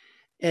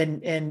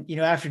 And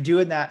after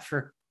doing that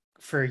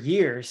for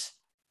years,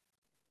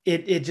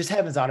 it just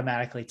happens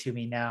automatically to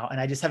me now. And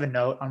I just have a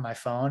note on my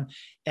phone.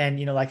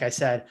 And, like I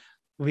said,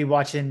 we'll be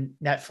watching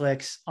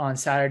Netflix on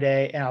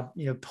Saturday, and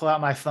I'll, pull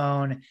out my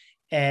phone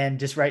and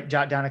just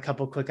jot down a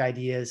couple quick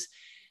ideas.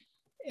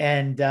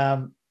 And,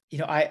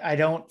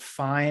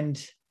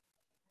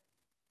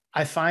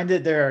 I find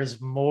that there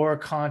is more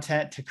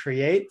content to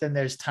create than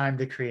there's time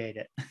to create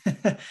it.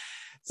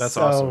 That's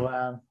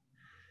awesome.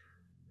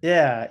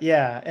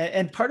 Yeah.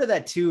 And part of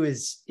that too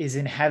is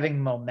in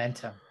having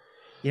momentum.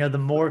 The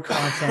more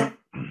content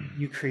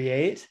you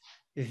create,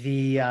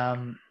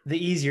 the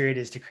easier it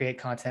is to create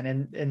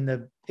content. And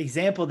the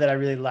example that I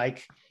really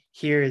like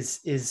here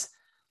is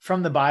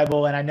from the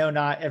Bible. And I know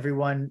not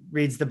everyone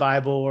reads the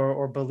Bible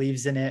or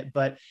believes in it,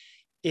 but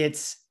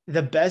it's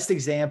the best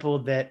example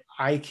that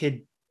I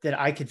could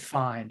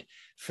find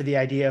for the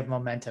idea of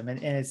momentum.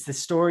 And it's the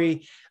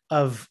story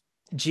of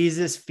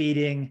Jesus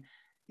feeding,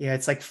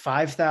 it's like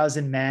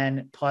 5,000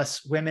 men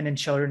plus women and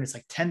children. It's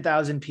like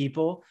 10,000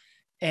 people.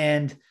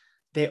 And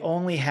they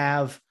only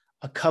have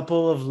a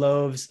couple of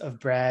loaves of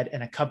bread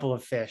and a couple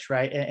of fish,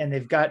 right? And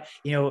they've got,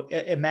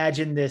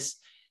 imagine this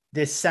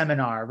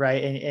seminar,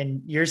 right?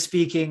 And you're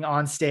speaking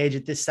on stage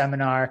at this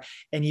seminar,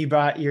 and you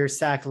brought your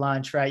sack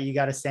lunch, right? You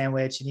got a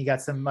sandwich and you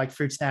got some like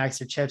fruit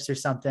snacks or chips or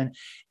something.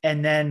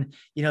 And then,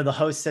 the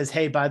host says,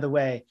 hey, by the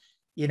way,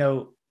 you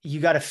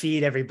got to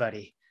feed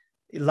everybody.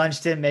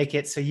 Lunch didn't make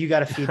it, so you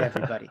got to feed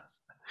everybody.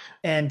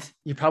 And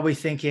you're probably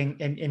thinking,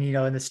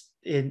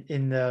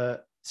 in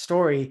the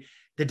story,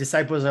 the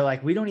disciples are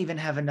like, we don't even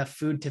have enough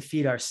food to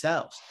feed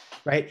ourselves,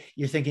 right?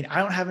 You're thinking,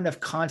 I don't have enough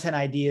content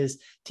ideas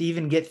to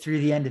even get through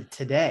the end of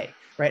today,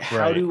 right?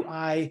 How do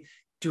I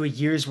do a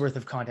year's worth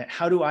of content?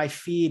 How do I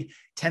feed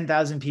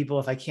 10,000 people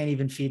if I can't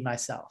even feed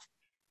myself?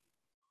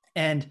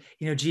 And,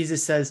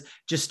 Jesus says,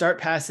 just start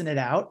passing it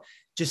out.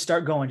 Just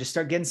start going, just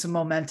start getting some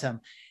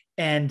momentum.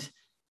 And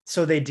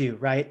so they do,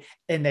 right?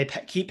 And they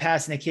keep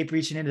passing, they keep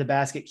reaching into the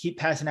basket, keep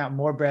passing out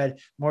more bread,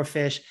 more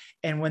fish.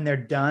 And when they're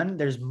done,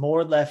 there's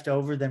more left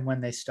over than when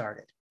they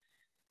started.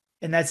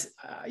 And that's,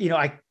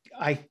 I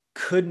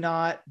could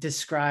not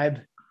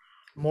describe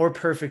more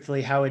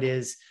perfectly how it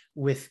is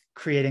with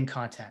creating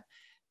content.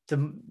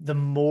 The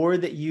more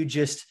that you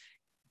just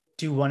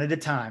do one at a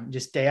time,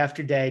 just day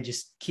after day,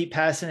 just keep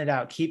passing it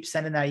out, keep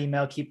sending that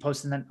email, keep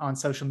posting that on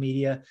social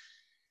media,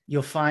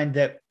 you'll find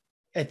that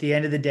at the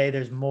end of the day,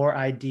 there's more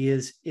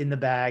ideas in the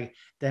bag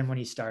than when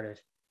you started.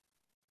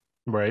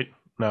 Right.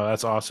 No,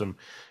 that's awesome.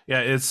 Yeah.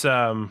 It's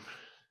like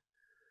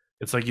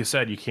you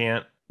said, you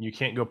can't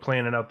go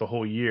planning out the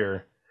whole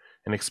year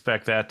and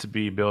expect that to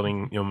be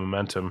building,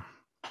 momentum.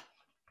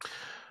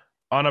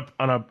 On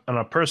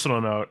a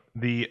personal note,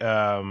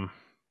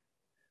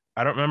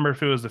 I don't remember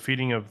if it was the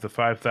feeding of the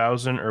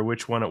 5,000 or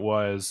which one it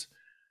was.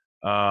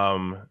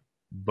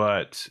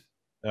 But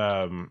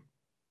I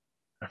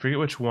forget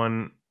which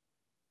one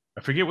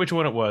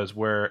it was.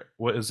 Where,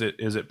 what is it?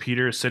 Is it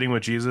Peter sitting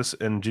with Jesus,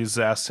 and Jesus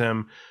asks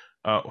him,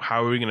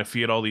 how are we going to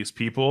feed all these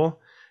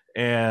people?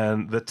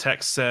 And the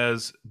text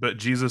says, but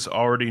Jesus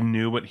already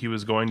knew what he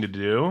was going to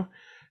do.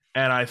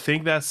 And I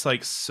think that's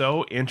like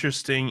so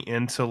interesting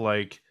into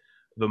like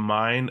the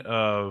mind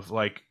of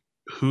like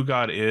who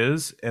God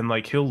is. And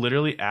like, he'll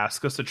literally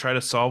ask us to try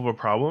to solve a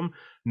problem,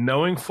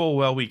 knowing full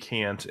well we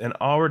can't, and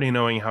already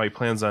knowing how he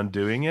plans on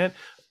doing it,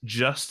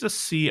 just to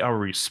see our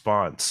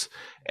response.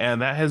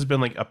 And that has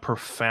been like a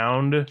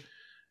profound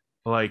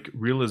like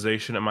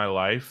realization in my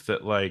life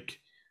that like,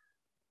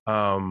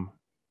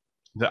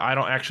 that I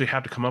don't actually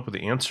have to come up with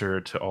the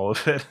answer to all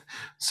of it.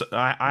 So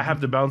I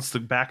have to bounce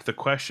back the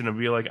question and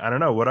be like, I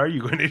don't know, what are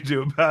you going to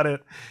do about it?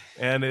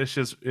 And it's,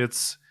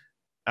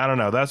 I don't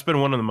know. That's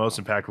been one of the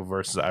most impactful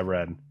verses I've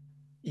read.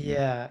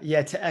 Yeah.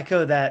 To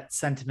echo that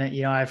sentiment,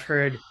 I've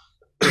heard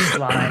this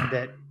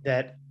line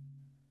that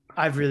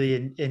I've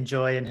really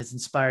enjoyed and has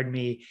inspired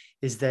me,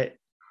 is that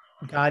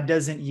God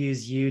doesn't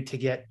use you to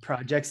get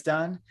projects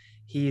done.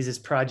 He uses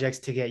projects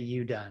to get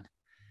you done.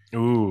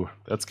 Ooh,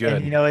 that's good.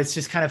 And, it's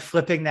just kind of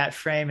flipping that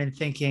frame and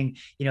thinking,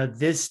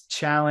 this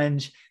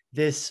challenge,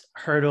 this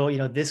hurdle,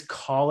 this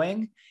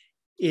calling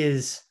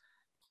is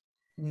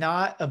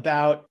not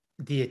about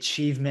the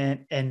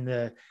achievement and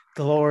the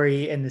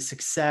glory and the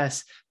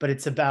success, but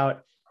it's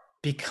about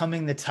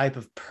becoming the type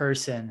of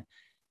person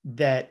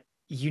that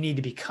you need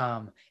to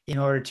become in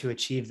order to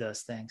achieve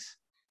those things.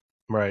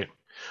 Right.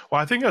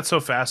 Well, I think that's so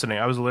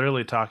fascinating. I was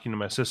literally talking to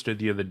my sister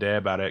the other day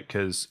about it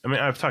because, I mean,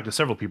 I've talked to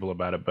several people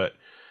about it, but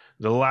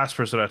the last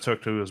person I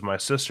talked to was my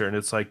sister. And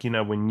it's like,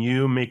 when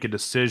you make a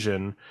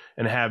decision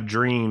and have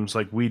dreams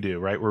like we do,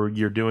 right, where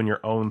you're doing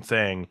your own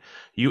thing,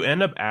 you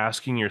end up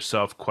asking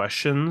yourself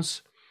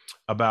questions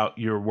about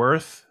your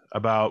worth,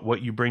 about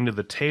what you bring to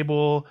the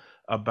table,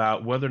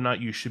 about whether or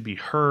not you should be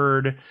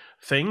heard,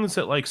 things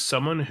that like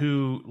someone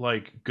who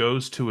like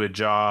goes to a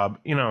job,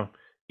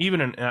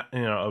 even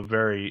a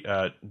very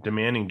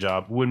demanding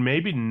job would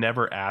maybe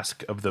never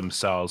ask of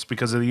themselves,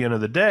 because at the end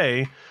of the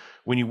day,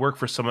 when you work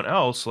for someone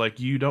else, like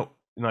you don't,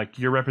 like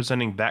you're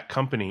representing that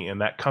company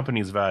and that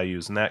company's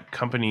values and that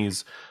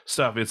company's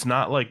stuff. It's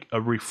not like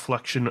a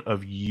reflection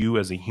of you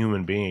as a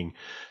human being.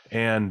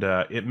 And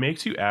it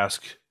makes you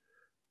ask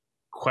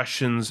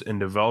questions and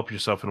develop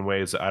yourself in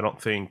ways that I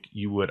don't think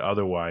you would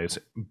otherwise,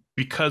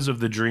 because of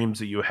the dreams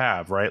that you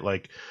have, right?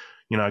 Like,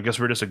 I guess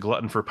we're just a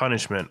glutton for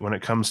punishment when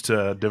it comes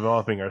to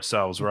developing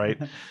ourselves,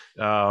 right?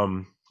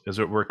 Is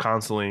that we're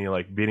constantly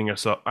like beating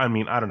ourselves. I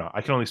mean, I don't know.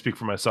 I can only speak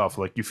for myself.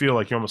 Like you feel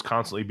like you're almost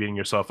constantly beating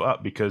yourself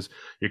up because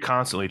you're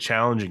constantly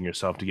challenging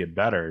yourself to get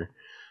better.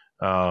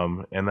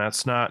 And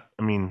that's not,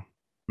 I mean,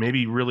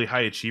 maybe really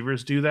high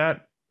achievers do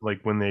that, like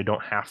when they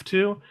don't have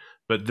to,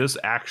 but this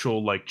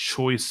actual like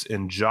choice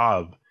and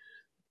job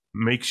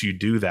makes you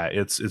do that.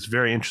 It's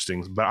very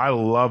interesting, but I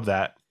love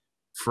that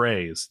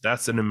phrase.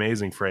 That's an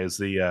amazing phrase.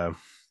 The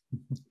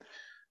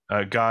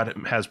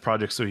God has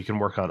projects so he can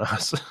work on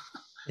us.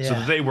 So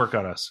that they work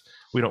on us.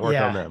 We don't work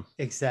on them.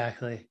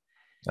 Exactly.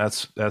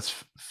 That's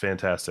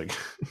fantastic.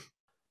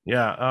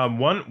 Yeah.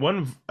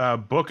 One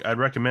book I'd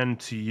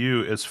recommend to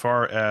you as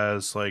far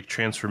as like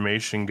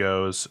transformation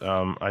goes.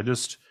 One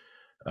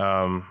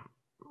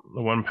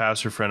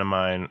pastor friend of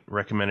mine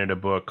recommended a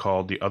book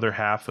called The Other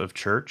Half of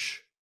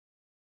Church.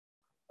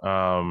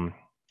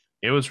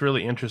 It was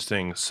really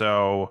interesting.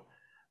 So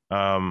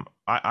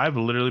I've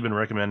literally been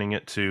recommending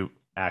it to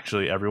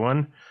actually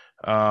everyone.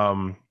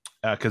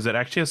 Because it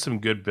actually has some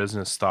good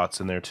business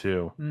thoughts in there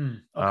too.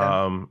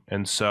 Okay.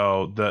 And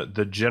so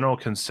the general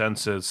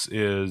consensus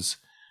is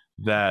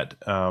that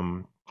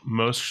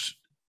most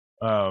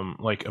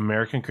like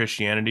American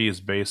Christianity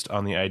is based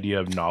on the idea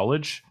of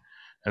knowledge.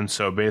 And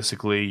so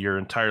basically your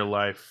entire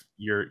life,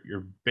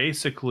 you're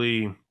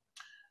basically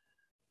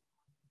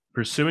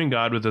pursuing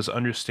God with this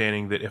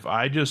understanding that if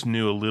I just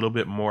knew a little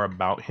bit more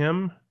about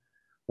him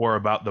or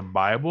about the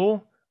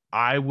Bible,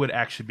 I would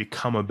actually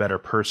become a better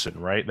person,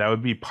 right? That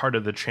would be part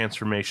of the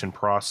transformation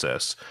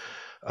process.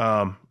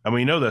 And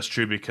we know that's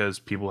true because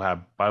people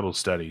have Bible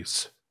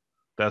studies.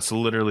 That's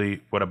literally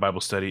what a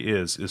Bible study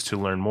is to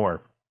learn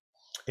more.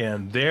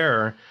 And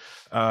their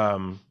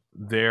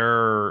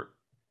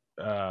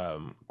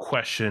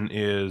question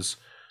is,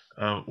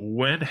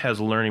 when has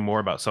learning more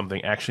about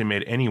something actually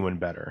made anyone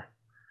better?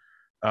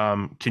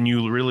 Can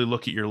you really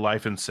look at your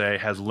life and say,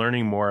 has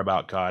learning more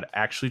about God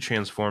actually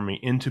transformed me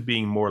into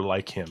being more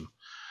like him?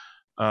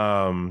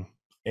 And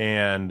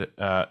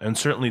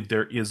certainly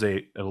there is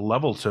a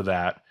level to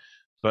that,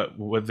 but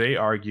what they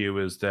argue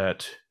is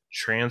that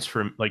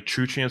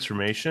true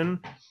transformation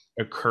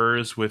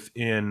occurs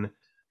within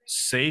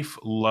safe,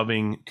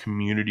 loving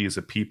communities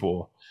of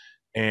people,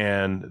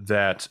 and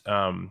that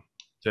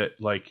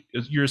like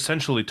you're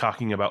essentially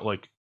talking about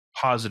like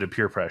positive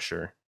peer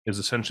pressure is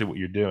essentially what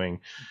you're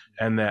doing,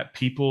 and that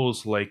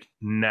people's like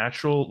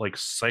natural like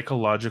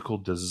psychological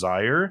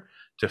desire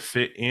to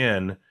fit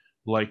in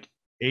like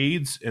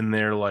aids in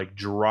their like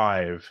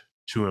drive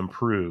to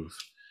improve.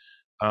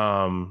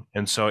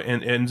 And so it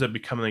ends up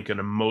becoming like an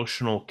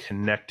emotional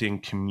connecting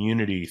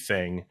community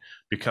thing,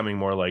 becoming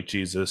more like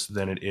Jesus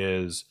than it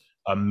is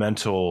a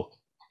mental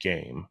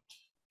game.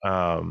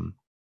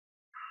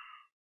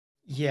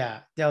 Yeah,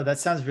 no, that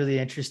sounds really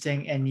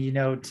interesting. And,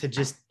 to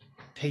just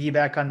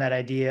piggyback on that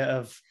idea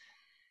of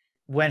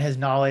when has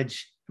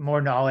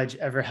more knowledge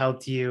ever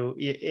helped you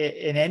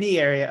in any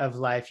area of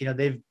life,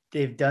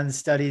 they've done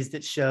studies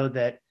that show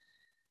that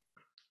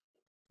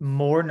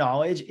more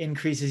knowledge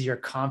increases your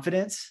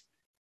confidence,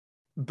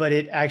 but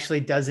it actually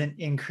doesn't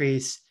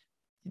increase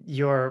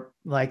your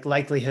like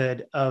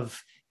likelihood of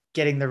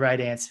getting the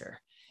right answer.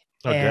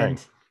 Dang.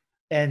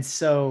 And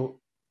so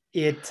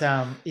it,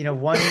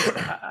 one,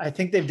 I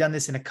think they've done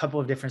this in a couple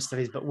of different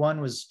studies, but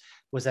one was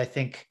I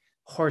think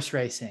horse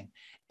racing,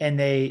 and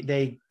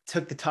they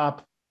took the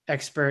top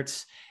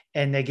experts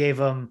and they gave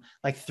them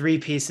like 3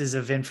 pieces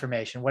of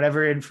information,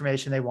 whatever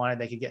information they wanted.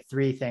 They could get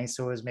 3 things.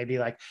 So it was maybe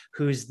like,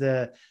 who's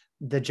the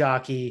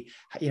jockey,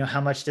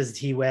 how much does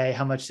he weigh,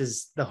 how much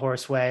does the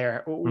horse weigh,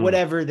 or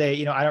whatever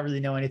they, I don't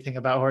really know anything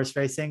about horse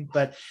racing,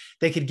 but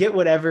they could get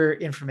whatever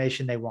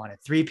information they wanted,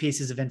 3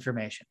 pieces of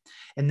information.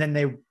 And then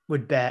they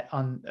would bet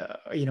on,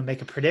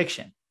 make a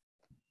prediction.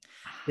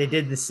 They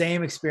did the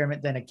same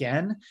experiment then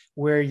again,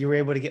 where you were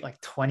able to get like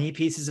 20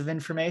 pieces of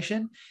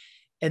information.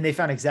 And they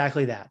found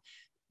exactly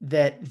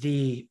that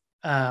the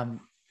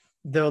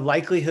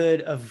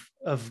likelihood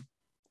of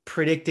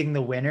predicting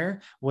the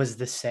winner was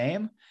the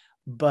same,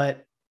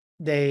 but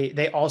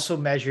they also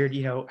measured,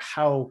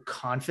 how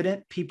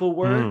confident people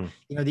were.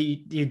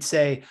 You'd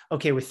say,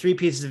 okay, with 3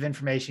 pieces of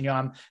information,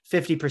 I'm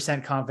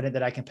 50% confident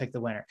that I can pick the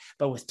winner.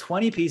 But with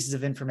 20 pieces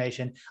of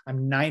information,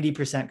 I'm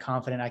 90%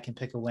 confident I can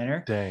pick a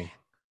winner. Dang.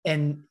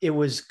 And it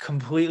was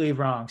completely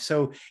wrong.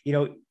 So,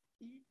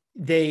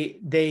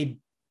 they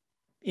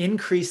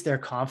increase their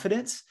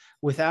confidence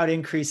without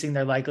increasing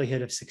their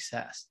likelihood of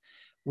success,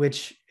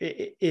 which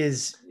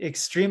is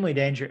extremely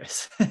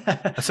dangerous.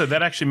 So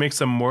that actually makes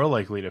them more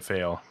likely to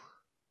fail.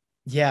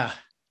 Yeah.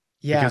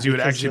 Because you would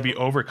actually be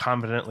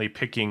overconfidently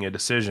picking a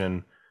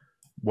decision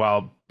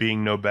while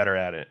being no better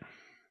at it.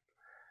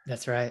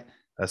 That's right.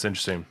 That's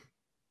interesting.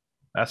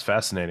 That's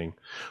fascinating.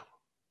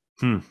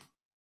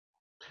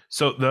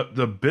 So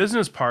the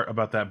business part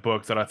about that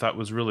book that I thought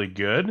was really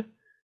good,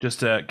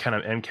 just to kind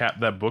of end cap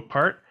that book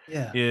part,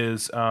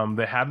 is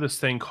they have this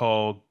thing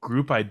called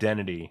group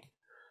identity.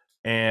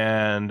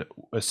 And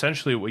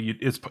essentially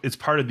it's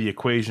part of the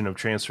equation of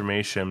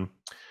transformation.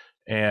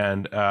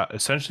 And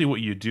essentially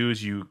what you do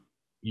is you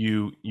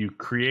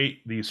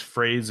create these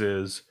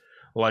phrases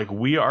like,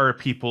 we are a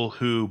people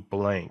who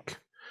blank.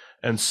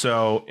 And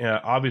so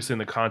obviously in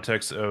the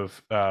context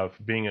of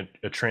being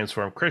a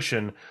transformed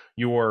Christian,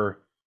 you're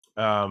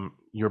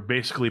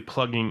basically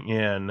plugging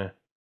in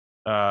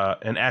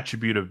an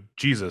attribute of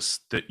Jesus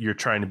that you're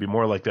trying to be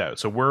more like that.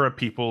 So we're a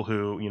people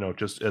who,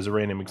 just as a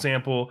random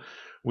example,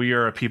 we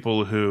are a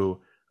people who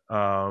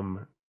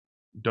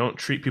don't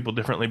treat people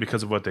differently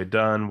because of what they've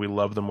done. We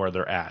love them where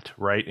they're at,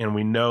 right? And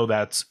we know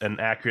that's an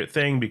accurate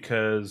thing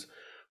because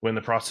when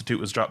the prostitute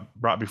was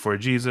brought before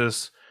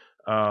Jesus,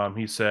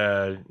 he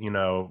said,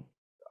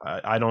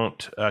 I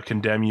don't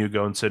condemn you,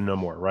 go and sin no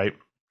more, right?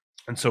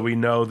 And so we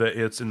know that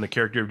it's in the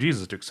character of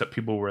Jesus to accept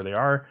people where they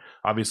are.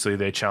 Obviously,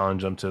 they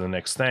challenge them to the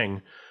next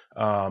thing,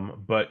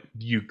 but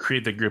you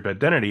create the group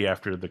identity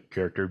after the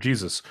character of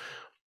Jesus.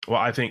 Well,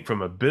 I think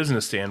from a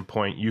business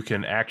standpoint, you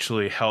can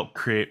actually help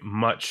create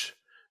much.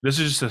 This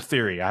is just a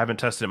theory. I haven't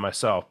tested it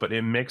myself, but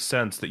it makes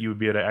sense that you would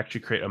be able to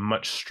actually create a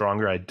much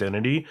stronger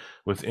identity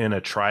within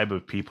a tribe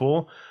of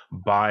people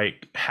by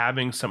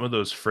having some of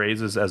those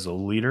phrases as a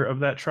leader of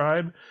that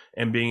tribe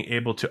and being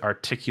able to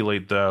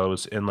articulate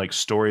those in like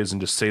stories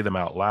and just say them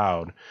out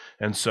loud.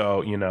 And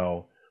so,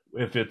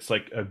 if it's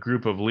like a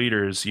group of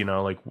leaders,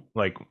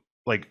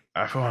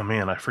 oh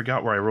man, I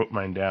forgot where I wrote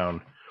mine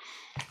down.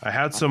 I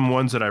had some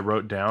ones that I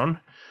wrote down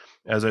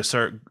as I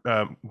start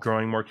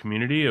growing more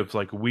community of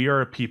like, we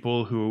are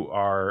people who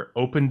are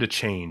open to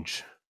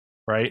change,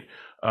 right?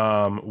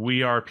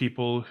 We are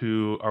people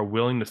who are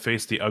willing to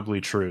face the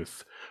ugly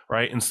truth,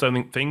 right? And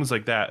so things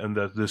like that. And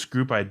this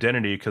group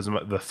identity, because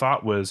the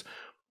thought was,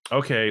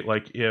 okay,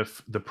 like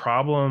if the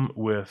problem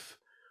with,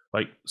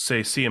 like,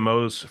 say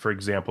CMOs, for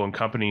example, and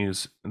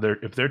companies,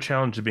 if their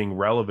challenge of being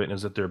relevant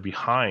is that they're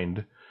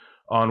behind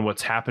on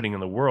what's happening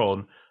in the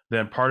world,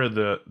 then part of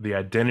the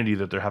identity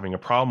that they're having a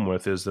problem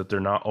with is that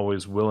they're not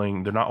always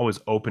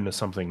open to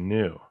something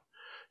new.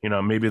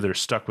 Maybe they're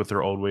stuck with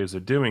their old ways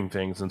of doing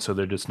things, and so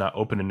they're just not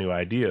open to new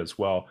ideas.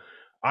 Well,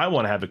 I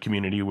want to have a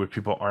community where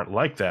people aren't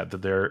like that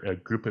they're a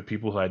group of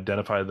people who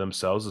identify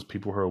themselves as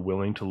people who are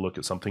willing to look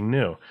at something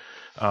new,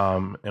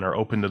 and are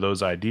open to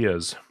those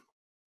ideas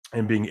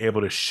and being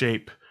able to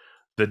shape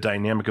the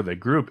dynamic of the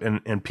group.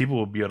 And people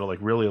will be able to like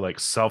really like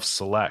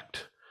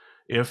self-select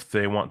if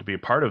they want to be a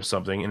part of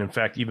something, and in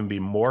fact, even be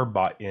more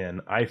bought in,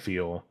 I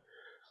feel,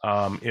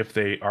 if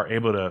they are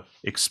able to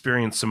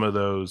experience some of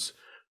those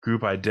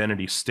group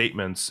identity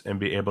statements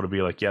and be able to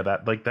be like, yeah,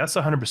 that's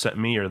 100%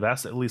 me, or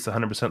that's at least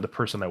 100% the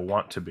person I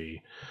want to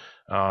be,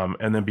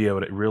 and then be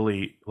able to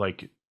really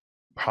like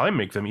probably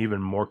make them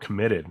even more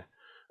committed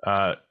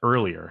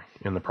earlier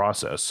in the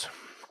process.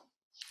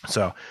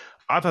 So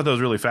I thought that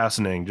was really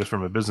fascinating just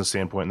from a business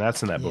standpoint, and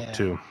that's in that book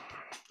too.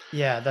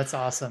 Yeah, that's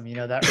awesome.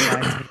 That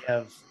reminds me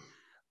of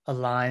a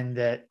line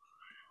that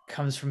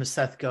comes from a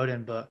Seth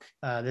Godin book.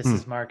 This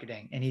is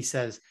Marketing. And he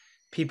says,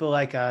 people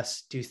like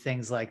us do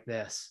things like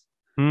this.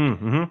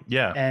 Mm-hmm.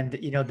 Yeah. And,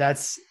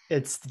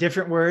 it's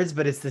different words,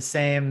 but it's the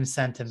same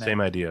sentiment.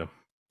 Same idea.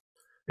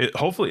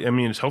 Hopefully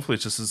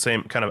it's just the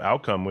same kind of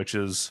outcome, which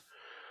is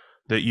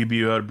that you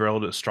be able to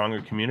build a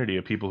stronger community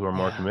of people who are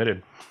more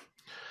committed.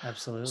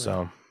 Absolutely.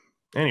 So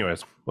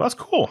anyways, well, that's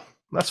cool.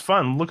 That's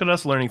fun. Look at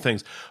us learning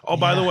things. Oh,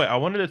 by the way, I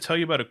wanted to tell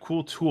you about a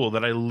cool tool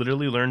that I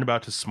literally learned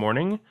about this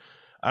morning.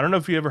 I don't know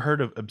if you ever heard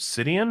of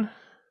Obsidian.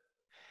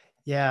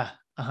 Yeah.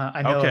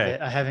 I know of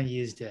it. I haven't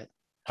used it.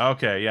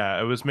 Okay.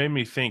 Yeah. It was made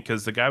me think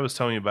because the guy was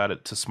telling me about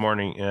it this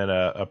morning in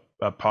a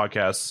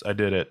podcast I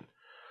did at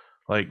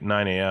like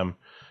 9 a.m.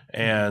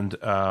 And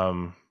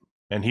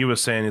he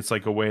was saying it's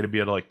like a way to be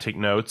able to like take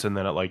notes, and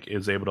then it like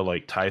is able to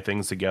like tie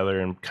things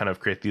together and kind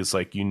of create these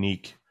like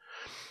unique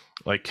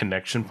like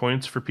connection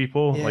points for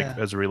people, like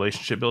as a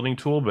relationship building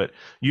tool. But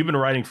you've been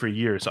writing for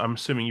years, so I'm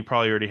assuming you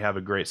probably already have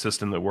a great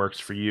system that works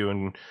for you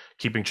and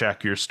keeping track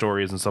of your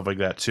stories and stuff like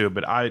that too.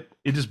 But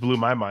it just blew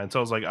my mind. So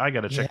I was like, I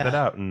got to check that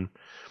out. And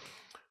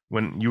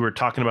when you were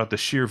talking about the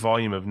sheer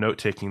volume of note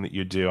taking that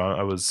you do,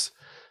 I was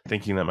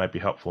thinking that might be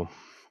helpful.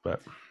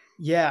 But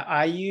Yeah,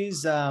 I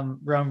use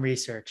Roam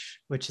Research,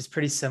 which is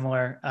pretty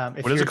similar. What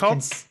If is it you're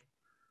called?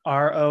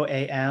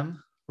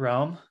 ROAM,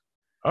 Roam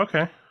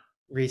Okay.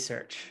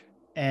 Research.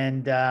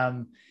 And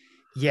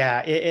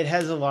yeah, it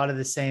has a lot of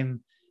the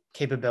same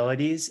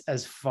capabilities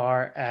as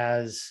far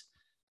as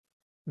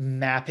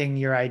mapping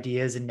your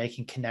ideas and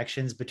making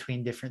connections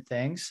between different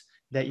things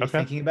that you're Okay.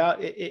 thinking about.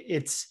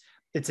 It's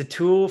a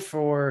tool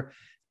for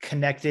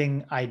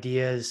connecting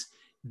ideas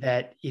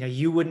that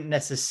you wouldn't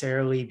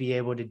necessarily be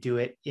able to do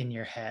it in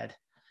your head.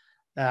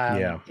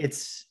 Yeah.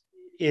 It's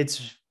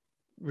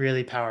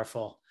really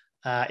powerful.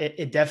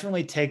 It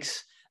definitely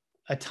takes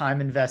a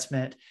time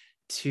investment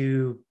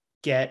to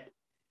get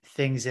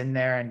things in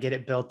there and get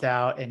it built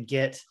out and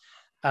get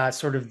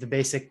sort of the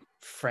basic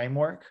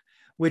framework,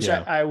 which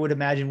Yeah. I would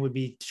imagine would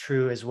be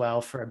true as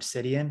well for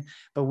Obsidian.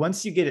 But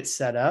once you get it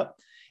set up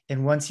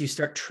and once you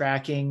start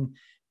tracking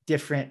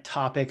different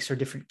topics or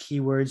different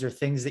keywords or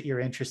things that you're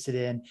interested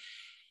in,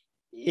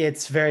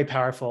 it's very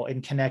powerful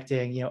in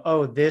connecting,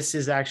 oh, this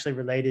is actually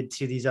related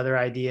to these other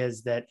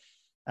ideas that,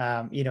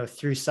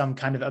 through some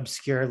kind of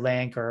obscure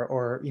link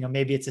or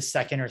maybe it's a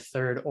second or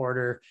third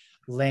order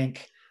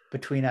link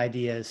between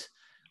ideas.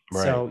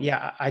 Right. So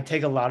yeah, I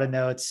take a lot of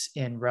notes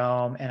in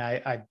Roam, and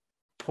I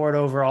poured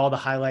over all the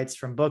highlights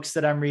from books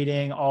that I'm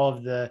reading, all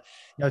of the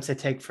notes I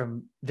take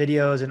from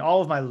videos, and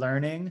all of my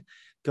learning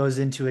goes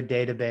into a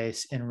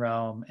database in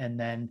Roam, and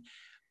then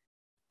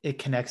it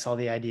connects all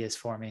the ideas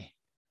for me.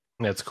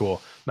 That's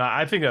cool. Now,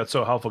 I think that's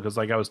so helpful because,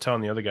 like I was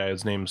telling the other guy,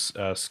 his name's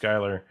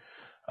Skylar.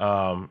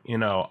 I'm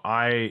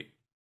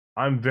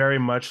very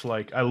much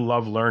like I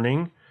love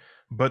learning,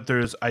 but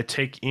I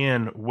take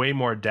in way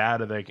more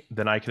data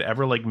than I could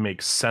ever like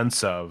make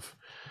sense of.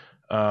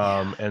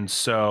 Yeah. And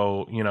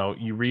so,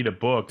 you read a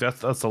book,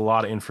 that's a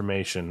lot of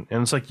information.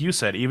 And it's like you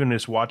said, even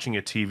just watching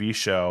a TV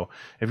show,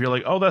 if you're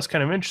like, oh, that's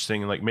kind of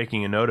interesting, and like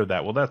making a note of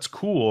that, well, that's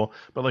cool.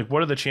 But like,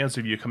 what are the chances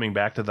of you coming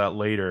back to that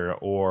later?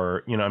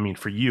 Or, I mean,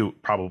 for you,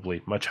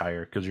 probably much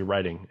higher because you're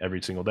writing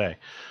every single day.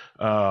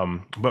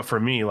 But for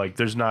me, like,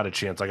 there's not a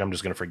chance, like, I'm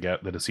just going to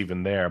forget that it's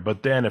even there.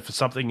 But then if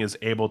something is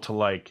able to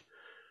like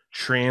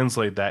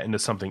translate that into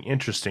something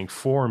interesting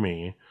for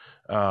me,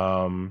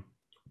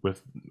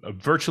 with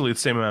virtually the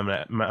same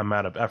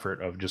amount of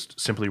effort of just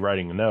simply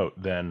writing a note,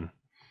 then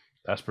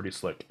that's pretty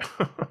slick.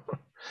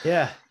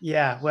 Yeah.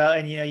 Well,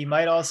 and you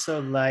might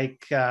also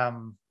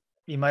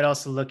you might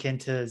also look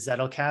into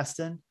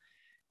Zettelkasten.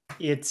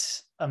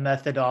 It's a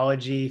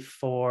methodology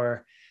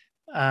for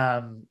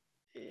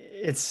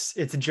it's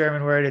a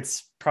German word.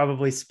 It's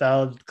probably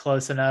spelled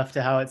close enough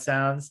to how it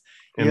sounds.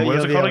 And what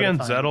is You'll it be called able to again?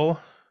 find it. Zettel?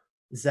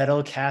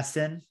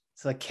 Zettelkasten.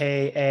 It's like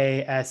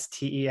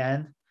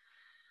Kasten.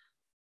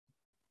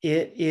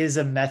 It is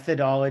a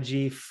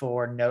methodology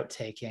for note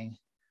taking,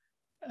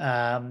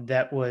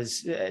 that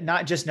was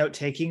not just note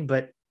taking,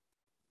 but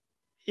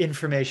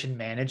information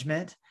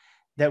management,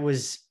 that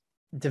was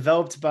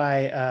developed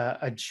by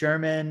a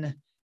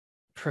German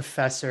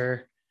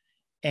professor.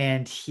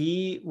 And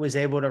he was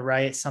able to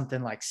write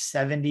something like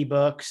 70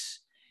 books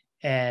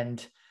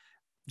and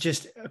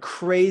just a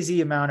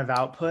crazy amount of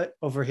output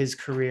over his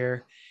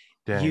career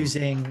Dang.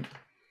 using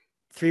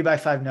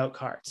 3x5 note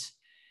cards.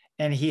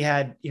 And he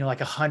had, like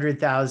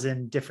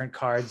 100,000 different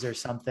cards or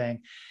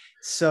something.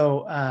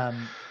 So,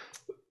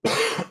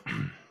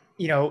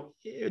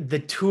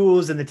 the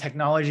tools and the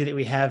technology that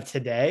we have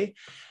today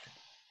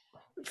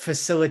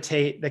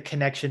facilitate the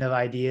connection of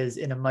ideas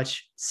in a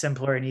much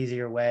simpler and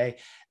easier way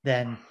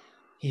than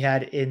he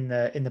had in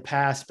the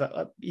past.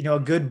 But a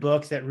good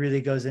book that really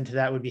goes into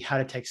that would be How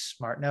to Take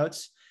Smart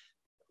Notes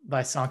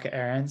by Sanka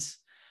Ahrens.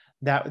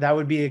 That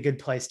would be a good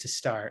place to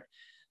start,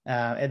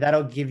 and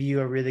that'll give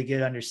you a really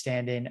good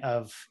understanding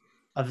of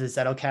the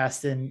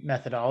Zettelkasten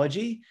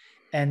methodology.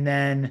 And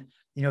then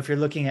if you're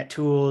looking at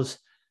tools,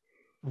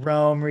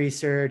 Roam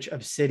Research,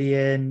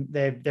 Obsidian,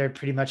 they're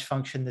pretty much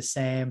function the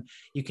same.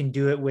 You can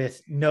do it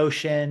with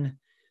Notion,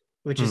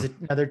 which is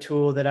another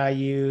tool that I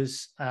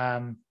use.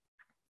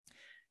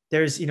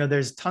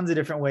 There's tons of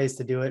different ways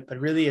to do it, but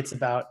really it's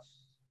about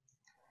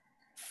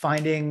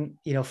finding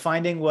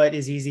what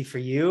is easy for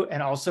you,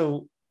 and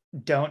also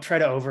don't try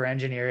to over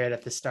engineer it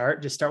at the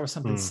start. Just start with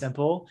something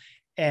simple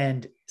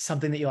and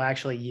something that you'll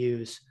actually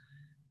use,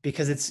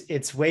 because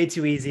it's way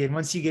too easy. And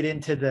once you get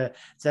into the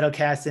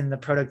Zettelkasten and the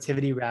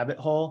productivity rabbit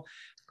hole,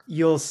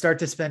 you'll start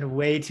to spend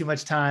way too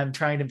much time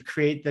trying to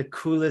create the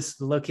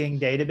coolest looking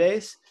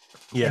database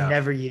and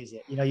never use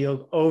it.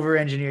 You'll over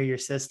engineer your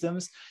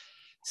systems.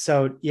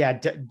 So yeah,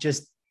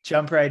 just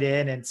jump right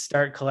in and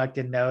start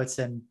collecting notes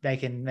and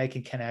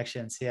making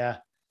connections. Yeah.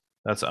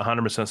 That's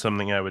 100%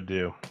 something I would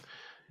do,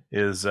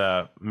 is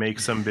make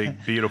some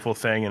big, beautiful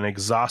thing and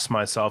exhaust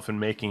myself in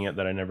making it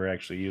that I never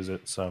actually use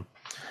it. So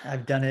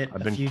I've done it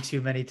a few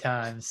too many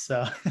times.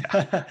 So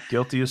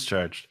guilty as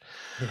charged.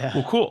 Yeah.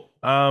 Well, cool.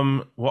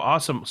 Well,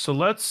 awesome. So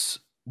let's,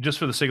 just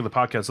for the sake of the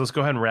podcast, let's go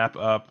ahead and wrap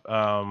up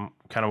kind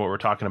of what we're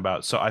talking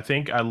about. So I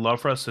think I'd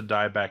love for us to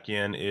dive back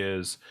in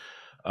is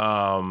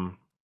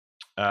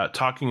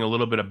talking a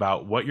little bit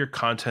about what your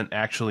content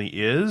actually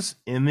is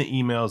in the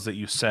emails that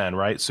you send,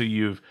 right? So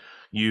you've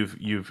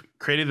you've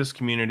created this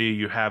community.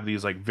 You have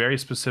these like very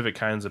specific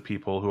kinds of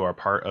people who are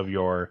part of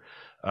your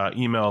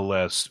email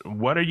list.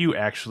 What are you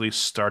actually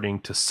starting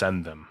to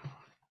send them?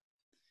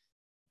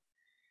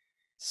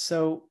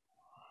 So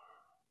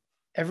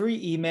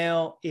every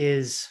email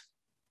is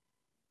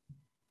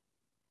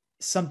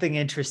something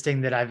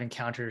interesting that I've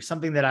encountered, or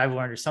something that I've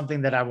learned, or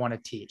something that I want to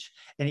teach.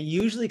 And it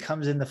usually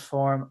comes in the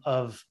form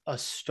of a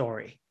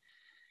story.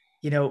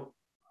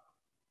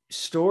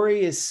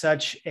 Story is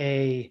such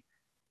a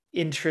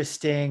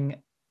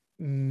interesting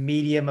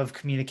medium of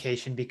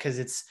communication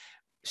because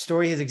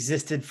story has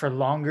existed for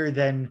longer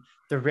than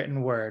the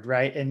written word,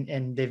 right?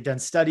 And they've done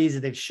studies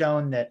and they've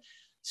shown that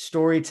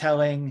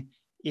storytelling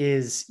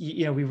is,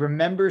 we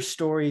remember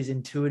stories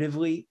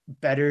intuitively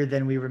better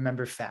than we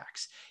remember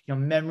facts.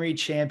 Memory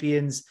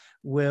champions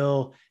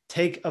will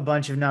take a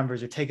bunch of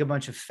numbers or take a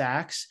bunch of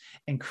facts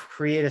and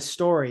create a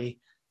story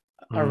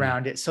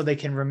around it so they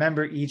can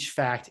remember each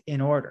fact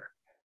in order.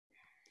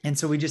 And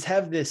so we just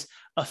have this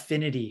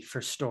affinity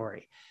for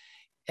story.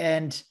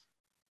 And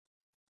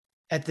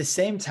at the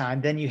same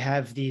time, then you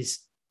have these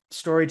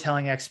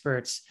storytelling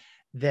experts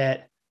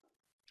that,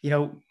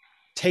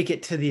 take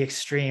it to the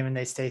extreme, and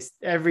they say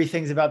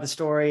everything's about the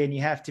story and you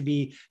have to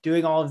be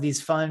doing all of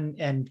these fun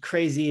and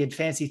crazy and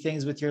fancy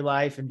things with your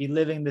life and be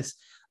living this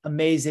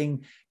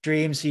amazing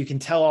dream so you can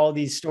tell all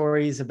these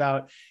stories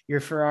about your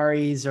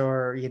Ferraris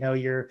or,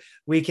 your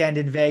weekend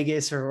in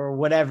Vegas or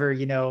whatever,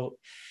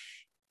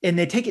 and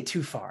they take it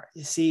too far.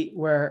 You see,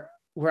 where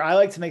I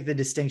like to make the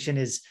distinction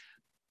is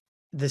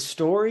the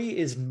story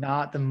is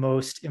not the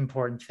most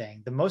important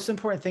thing. The most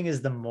important thing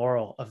is the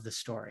moral of the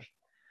story.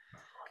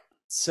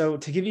 So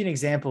to give you an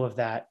example of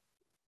that,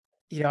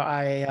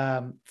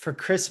 I for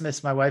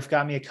Christmas, my wife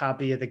got me a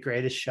copy of The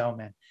Greatest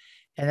Showman,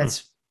 and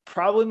that's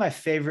probably my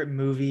favorite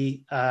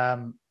movie,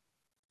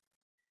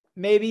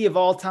 maybe of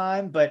all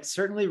time, but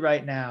certainly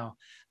right now.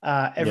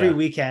 Every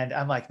weekend,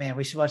 I'm like, man,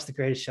 we should watch The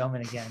Greatest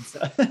Showman again.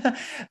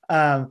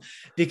 So,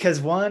 because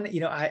one,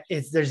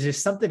 there's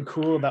just something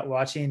cool about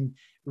watching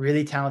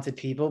really talented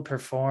people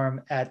perform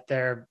at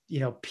their,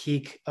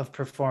 peak of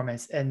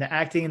performance, and the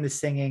acting and the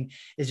singing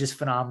is just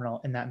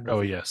phenomenal in that movie. Oh,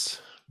 yes.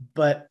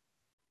 But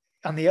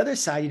on the other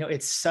side,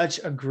 it's such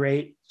a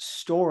great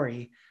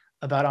story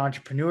about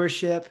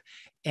entrepreneurship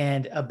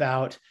and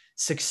about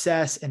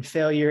success and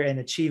failure and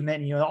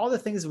achievement, and, all the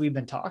things that we've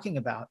been talking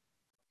about.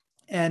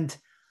 And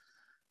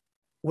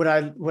what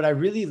I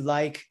really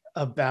like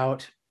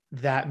about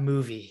that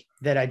movie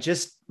that I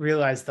just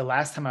realized the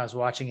last time I was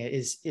watching it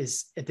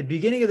is at the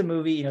beginning of the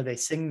movie, they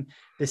sing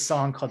this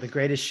song called The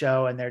Greatest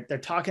Show, and they're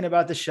talking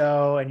about the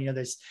show, and,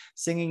 there's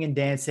singing and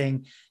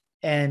dancing.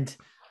 And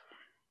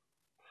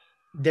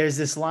there's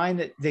this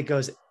line that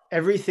goes,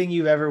 everything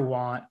you ever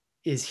want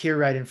is here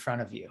right in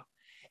front of you.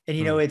 And,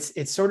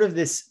 it's sort of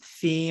this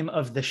theme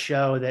of the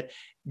show that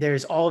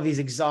there's all of these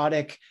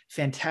exotic,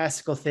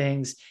 fantastical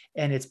things,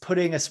 and it's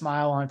putting a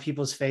smile on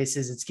people's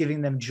faces. It's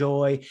giving them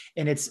joy,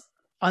 and it's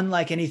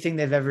unlike anything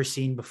they've ever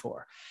seen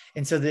before.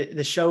 And so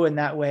the show in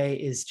that way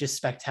is just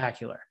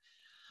spectacular.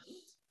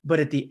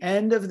 But at the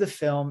end of the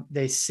film,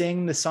 they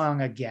sing the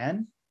song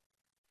again.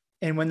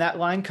 And when that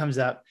line comes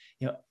up,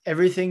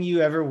 everything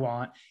you ever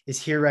want is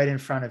here right in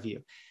front of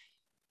you.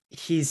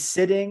 He's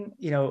sitting,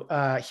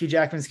 Hugh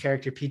Jackman's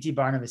character, P.T.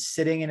 Barnum, is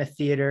sitting in a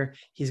theater.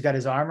 He's got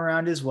his arm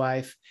around his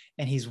wife,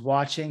 and he's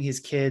watching his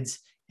kids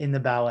in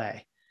the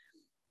ballet.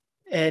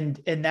 And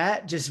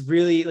that just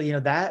really,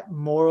 that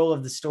moral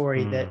of the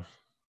story that,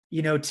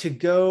 to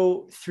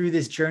go through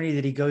this journey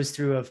that he goes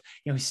through of,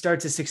 he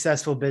starts a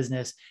successful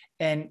business,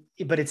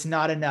 but it's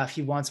not enough.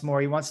 He wants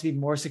more. He wants to be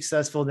more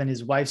successful than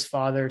his wife's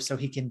father, so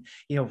he can,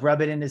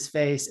 rub it in his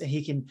face, and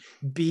he can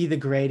be the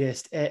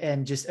greatest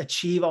and just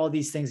achieve all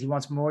these things. He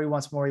wants more. He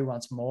wants more. He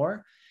wants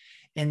more.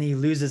 And he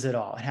loses it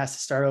all and has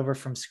to start over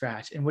from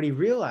scratch. And what he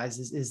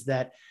realizes is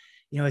that,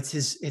 it's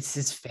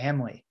his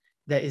family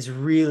that is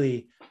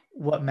really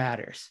what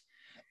matters.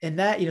 And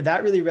that,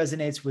 that really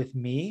resonates with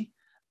me,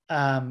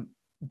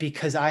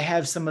 because I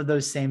have some of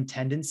those same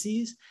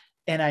tendencies.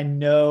 And I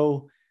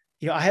know,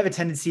 I have a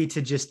tendency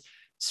to just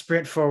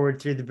sprint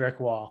forward through the brick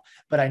wall,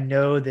 but I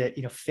know that,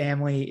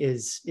 family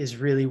is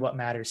really what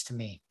matters to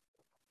me.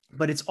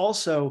 But it's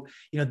also,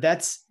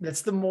 that's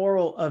the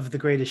moral of The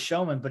Greatest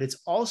Showman, but it's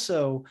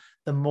also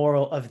the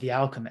moral of The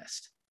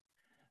Alchemist,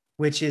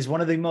 which is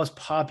one of the most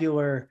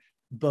popular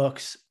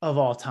books of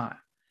all time.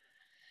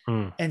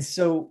 And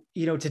so,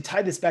 to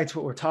tie this back to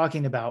what we're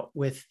talking about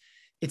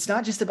it's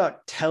not just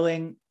about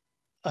telling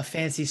a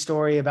fancy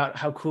story about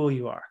how cool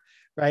you are,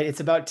 right? It's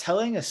about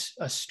telling a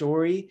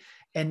story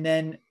and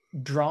then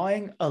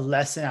drawing a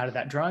lesson out of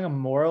that, drawing a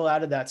moral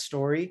out of that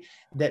story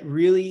that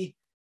really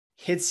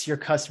hits your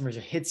customers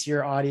or hits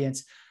your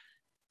audience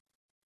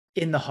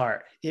in the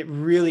heart. It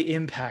really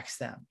impacts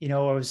them. I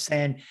was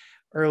saying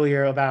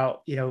earlier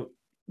about, you're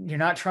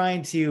not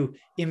trying to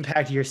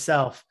impact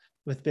yourself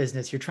with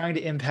business. You're trying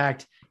to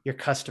impact your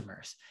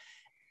customers.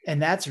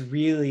 And that's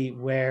really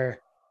where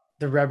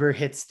the rubber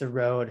hits the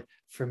road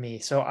for me.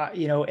 So,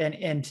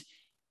 and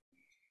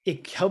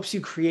it helps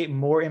you create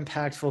more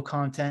impactful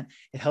content.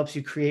 It helps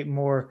you create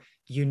more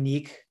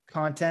unique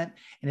content.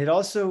 And it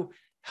also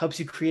helps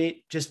you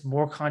create just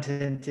more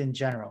content in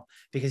general,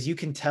 because you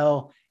can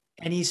tell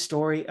any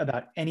story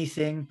about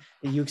anything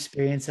that you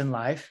experience in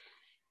life,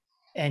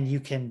 and you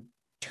can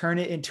turn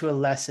it into a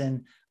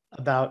lesson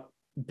about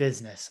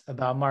business,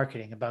 about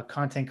marketing, about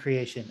content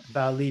creation,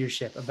 about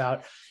leadership,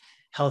 about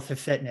health and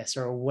fitness,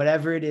 or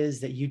whatever it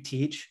is that you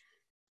teach.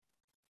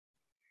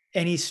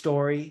 Any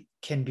story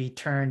can be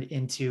turned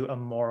into a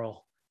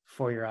moral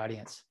for your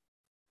audience.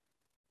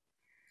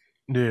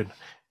 Dude,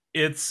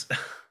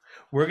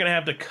 we're going to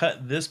have to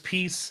cut this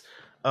piece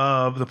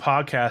of the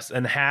podcast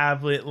and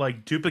have it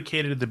like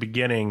duplicated at the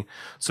beginning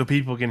so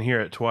people can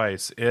hear it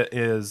twice.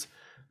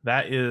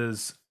 That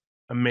is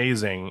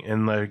amazing.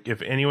 And like,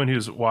 if anyone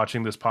who's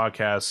watching this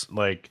podcast,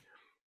 like,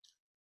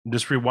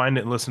 just rewind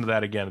it and listen to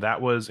that again.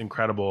 That was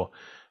incredible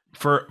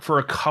for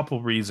a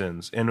couple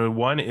reasons. And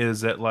one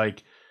is that,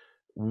 like,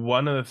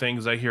 one of the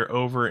things I hear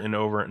over and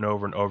over and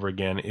over and over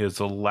again is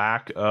the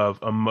lack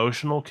of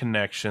emotional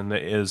connection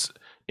that is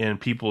in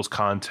people's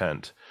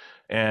content.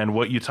 And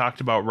what you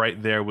talked about right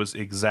there was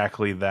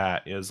exactly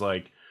that, is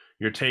like,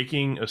 you're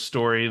taking a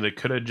story that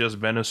could have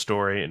just been a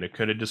story, and it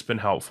could have just been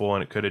helpful,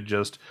 and it could have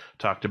just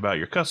talked about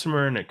your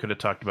customer, and it could have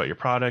talked about your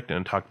product,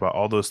 and talked about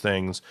all those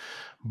things.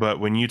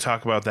 But when you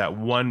talk about that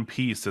one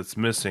piece that's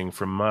missing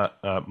from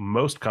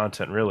most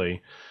content,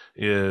 really,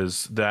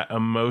 is that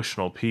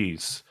emotional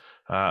piece.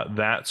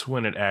 That's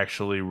when it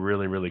actually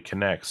really, really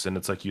connects. And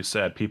it's like you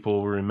said,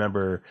 people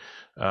remember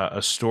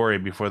a story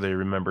before they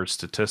remember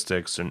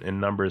statistics and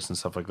numbers and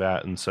stuff like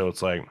that. And so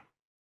it's like,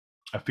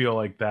 I feel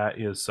like that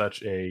is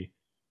such a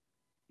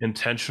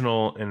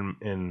intentional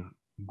and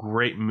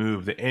great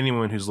move that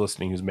anyone who's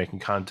listening, who's making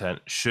content,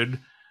 should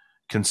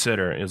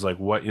consider. Is like,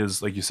 what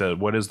is, like you said,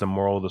 what is the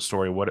moral of the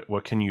story?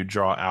 What can you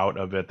draw out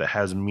of it that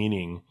has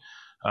meaning?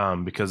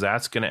 Because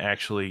that's going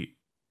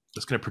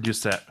to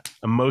produce that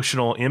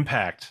emotional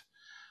impact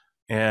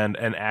and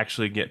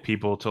actually get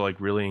people to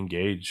like really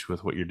engage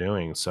with what you're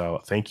doing.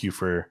 So thank you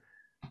for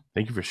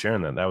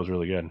sharing that. That was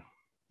really good.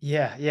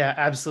 Yeah,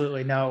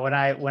 absolutely. No, when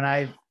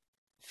I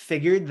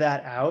figured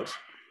that out,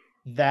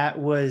 that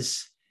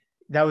was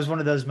one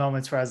of those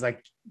moments where I was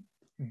like,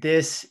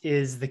 this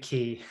is the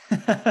key.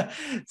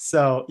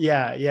 So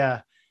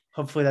yeah.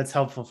 Hopefully that's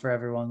helpful for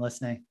everyone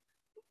listening.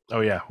 Oh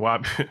yeah.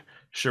 Well,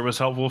 sure was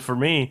helpful for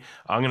me.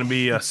 I'm going to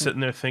be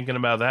sitting there thinking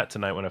about that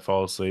tonight when I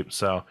fall asleep.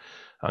 So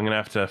I'm going to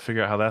have to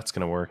figure out how that's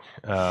going to work.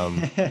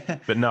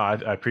 But no, I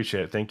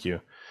appreciate it. Thank you.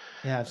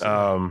 Yeah,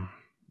 absolutely.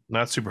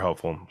 That's super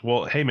helpful.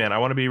 Well, hey man, I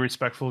want to be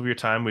respectful of your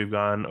time. We've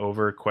gone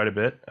over quite a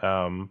bit,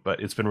 but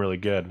it's been really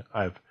good.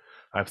 I've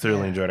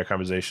thoroughly enjoyed our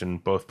conversation,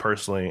 both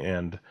personally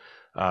and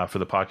for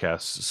the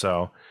podcast.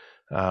 So,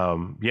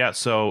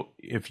 so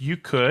if you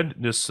could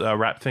just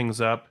wrap things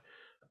up,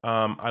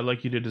 I'd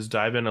like you to just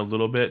dive in a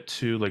little bit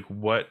to like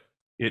what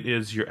it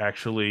is you're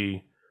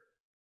actually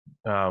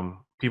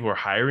people are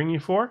hiring you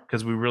for,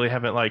 because we really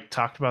haven't like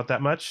talked about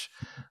that much.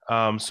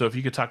 So if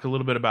you could talk a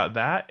little bit about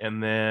that,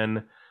 and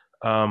then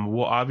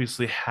we'll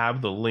obviously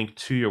have the link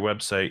to your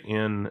website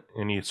in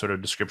any sort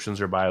of descriptions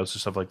or bios or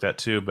stuff like that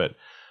too. But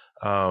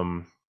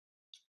I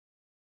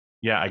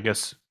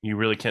guess you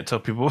really can't tell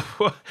people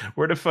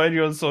where to find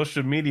you on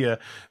social media.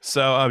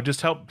 So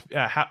just help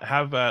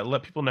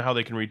let people know how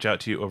they can reach out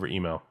to you over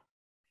email.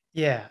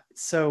 Yeah.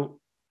 So,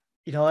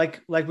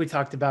 like we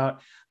talked about,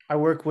 I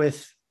work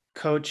with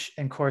coach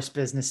and course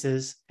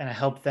businesses, and I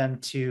help them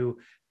to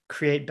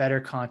create better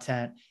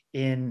content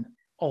in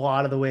a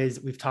lot of the ways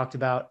that we've talked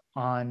about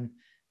on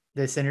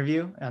this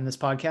interview, on this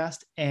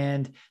podcast.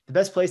 And the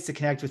best place to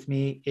connect with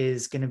me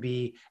is going to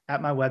be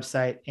at my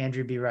website,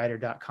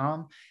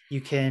 andrewbryder.com. You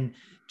can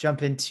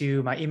jump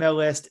into my email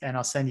list, and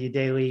I'll send you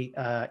daily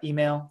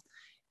email.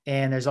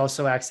 And there's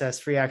also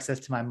free access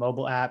to my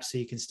mobile app, so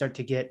you can start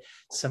to get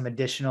some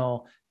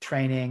additional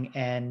training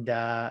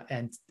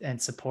and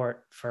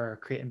support for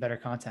creating better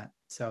content.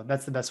 So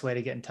that's the best way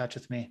to get in touch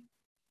with me.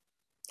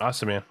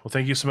 Awesome, man. Well,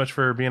 thank you so much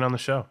for being on the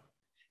show.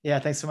 Yeah,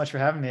 thanks so much for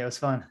having me. It was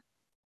fun.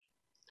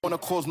 Wanna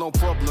cause no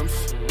problems.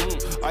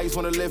 I just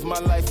wanna live my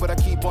life, but I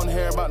keep on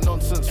hearing about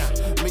nonsense.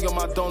 Me and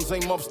my dons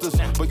ain't mobsters,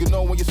 but you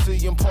know when you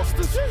see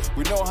imposters,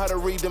 we know how to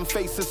read them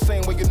faces,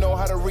 same way you know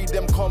how to read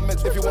them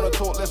comments. If you wanna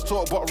talk, let's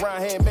talk, but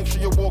around here, make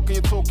sure you're walking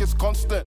your talk is constant.